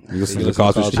 Sway. You listen to You the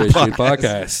Cosby listen to Street Cosby Street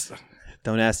podcast.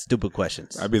 Don't ask stupid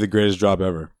questions. I'd be the greatest drop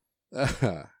ever.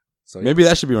 So Maybe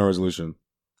that should be my resolution.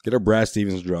 Get a Brad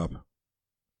Stevens drop.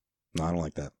 No, I don't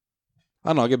like that. I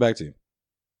don't know. I'll get back to you.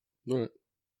 All right.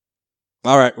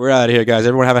 All right, we're out of here, guys.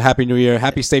 Everyone have a happy new year.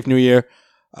 Happy, safe new year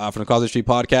from the Cosby Street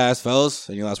podcast. Fellas,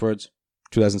 any last words?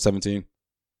 2017. It's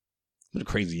been a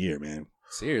crazy year, man.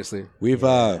 Seriously, We've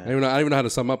I don't even know how to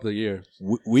sum up the year.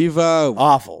 we've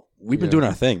Awful. we've been doing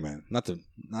our thing, man. Not to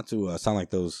sound like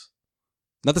those,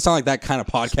 not to sound like that kind of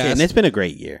podcast. And it's been a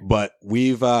great year. But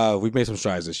we've made some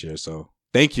strides this year. So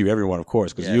thank you, everyone, of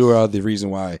course, because Yes. you are the reason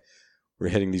why we're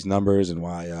hitting these numbers and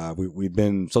why we've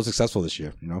been so successful this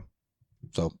year.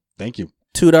 So thank you.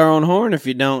 Toot our own horn if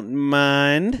you don't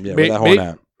mind. Yeah, where that horn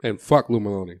at? And fuck Lou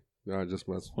Maloney. No, I just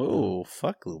must. Oh,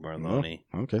 fuck Lou Marloni.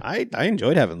 Oh, okay. I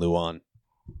enjoyed having Lou on.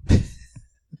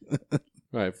 All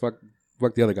right, fuck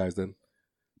the other guys then.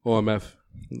 OMF.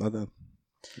 I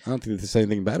don't think they say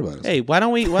anything bad about us. Hey, why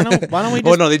don't we just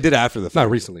Oh no, they did after the fact. Not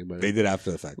recently, but They did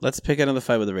after the fact. let's pick another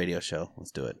fight with a radio show.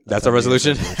 Let's do it. That's our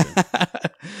resolution.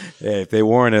 Hey, if they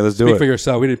warrant it, let's do speak it. for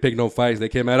yourself. We didn't pick no fights. They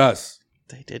came at us.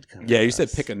 They did come. Yeah, at you said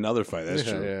us. pick another fight. That's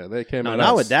yeah, true. yeah, they came No, at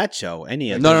not us. with that show.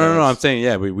 Any of No, those. I'm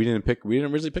saying we didn't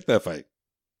originally pick that fight.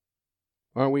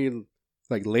 Aren't we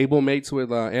like label mates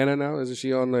with Anna now? Isn't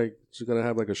she on like she's gonna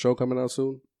have like a show coming out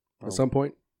soon at some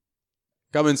point?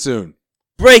 Coming soon.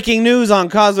 Breaking news on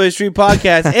Causeway Street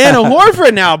Podcast. Anna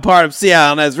Horford now part of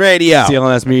CLNS Radio.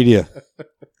 CLNS Media.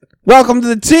 Welcome to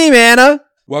the team, Anna.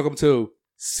 Welcome to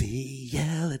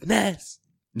CLNS.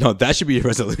 No, that should be your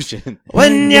resolution.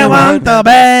 When you want the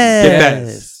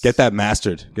best. Get that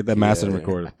mastered. Get that mastered and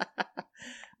recorded.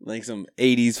 Like some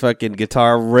 80s fucking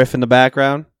guitar riff in the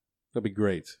background. that'd be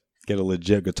great. Get a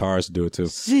legit guitarist to do it too.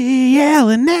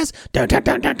 CLNS.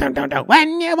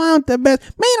 When you want the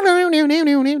best.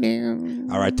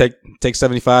 All right, take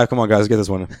 75. Come on, guys, let's get this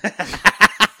one.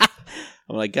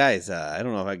 I'm like, guys, I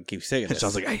don't know if I can keep singing this.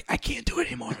 Sounds like I can't do it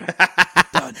anymore.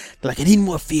 Like, I need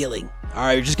more feeling. All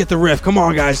right, just get the riff. Come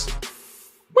on, guys.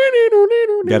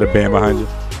 Got a band behind you.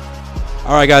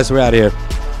 All right, guys, we're out of here.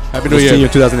 Happy New Year. See you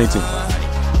in 2018.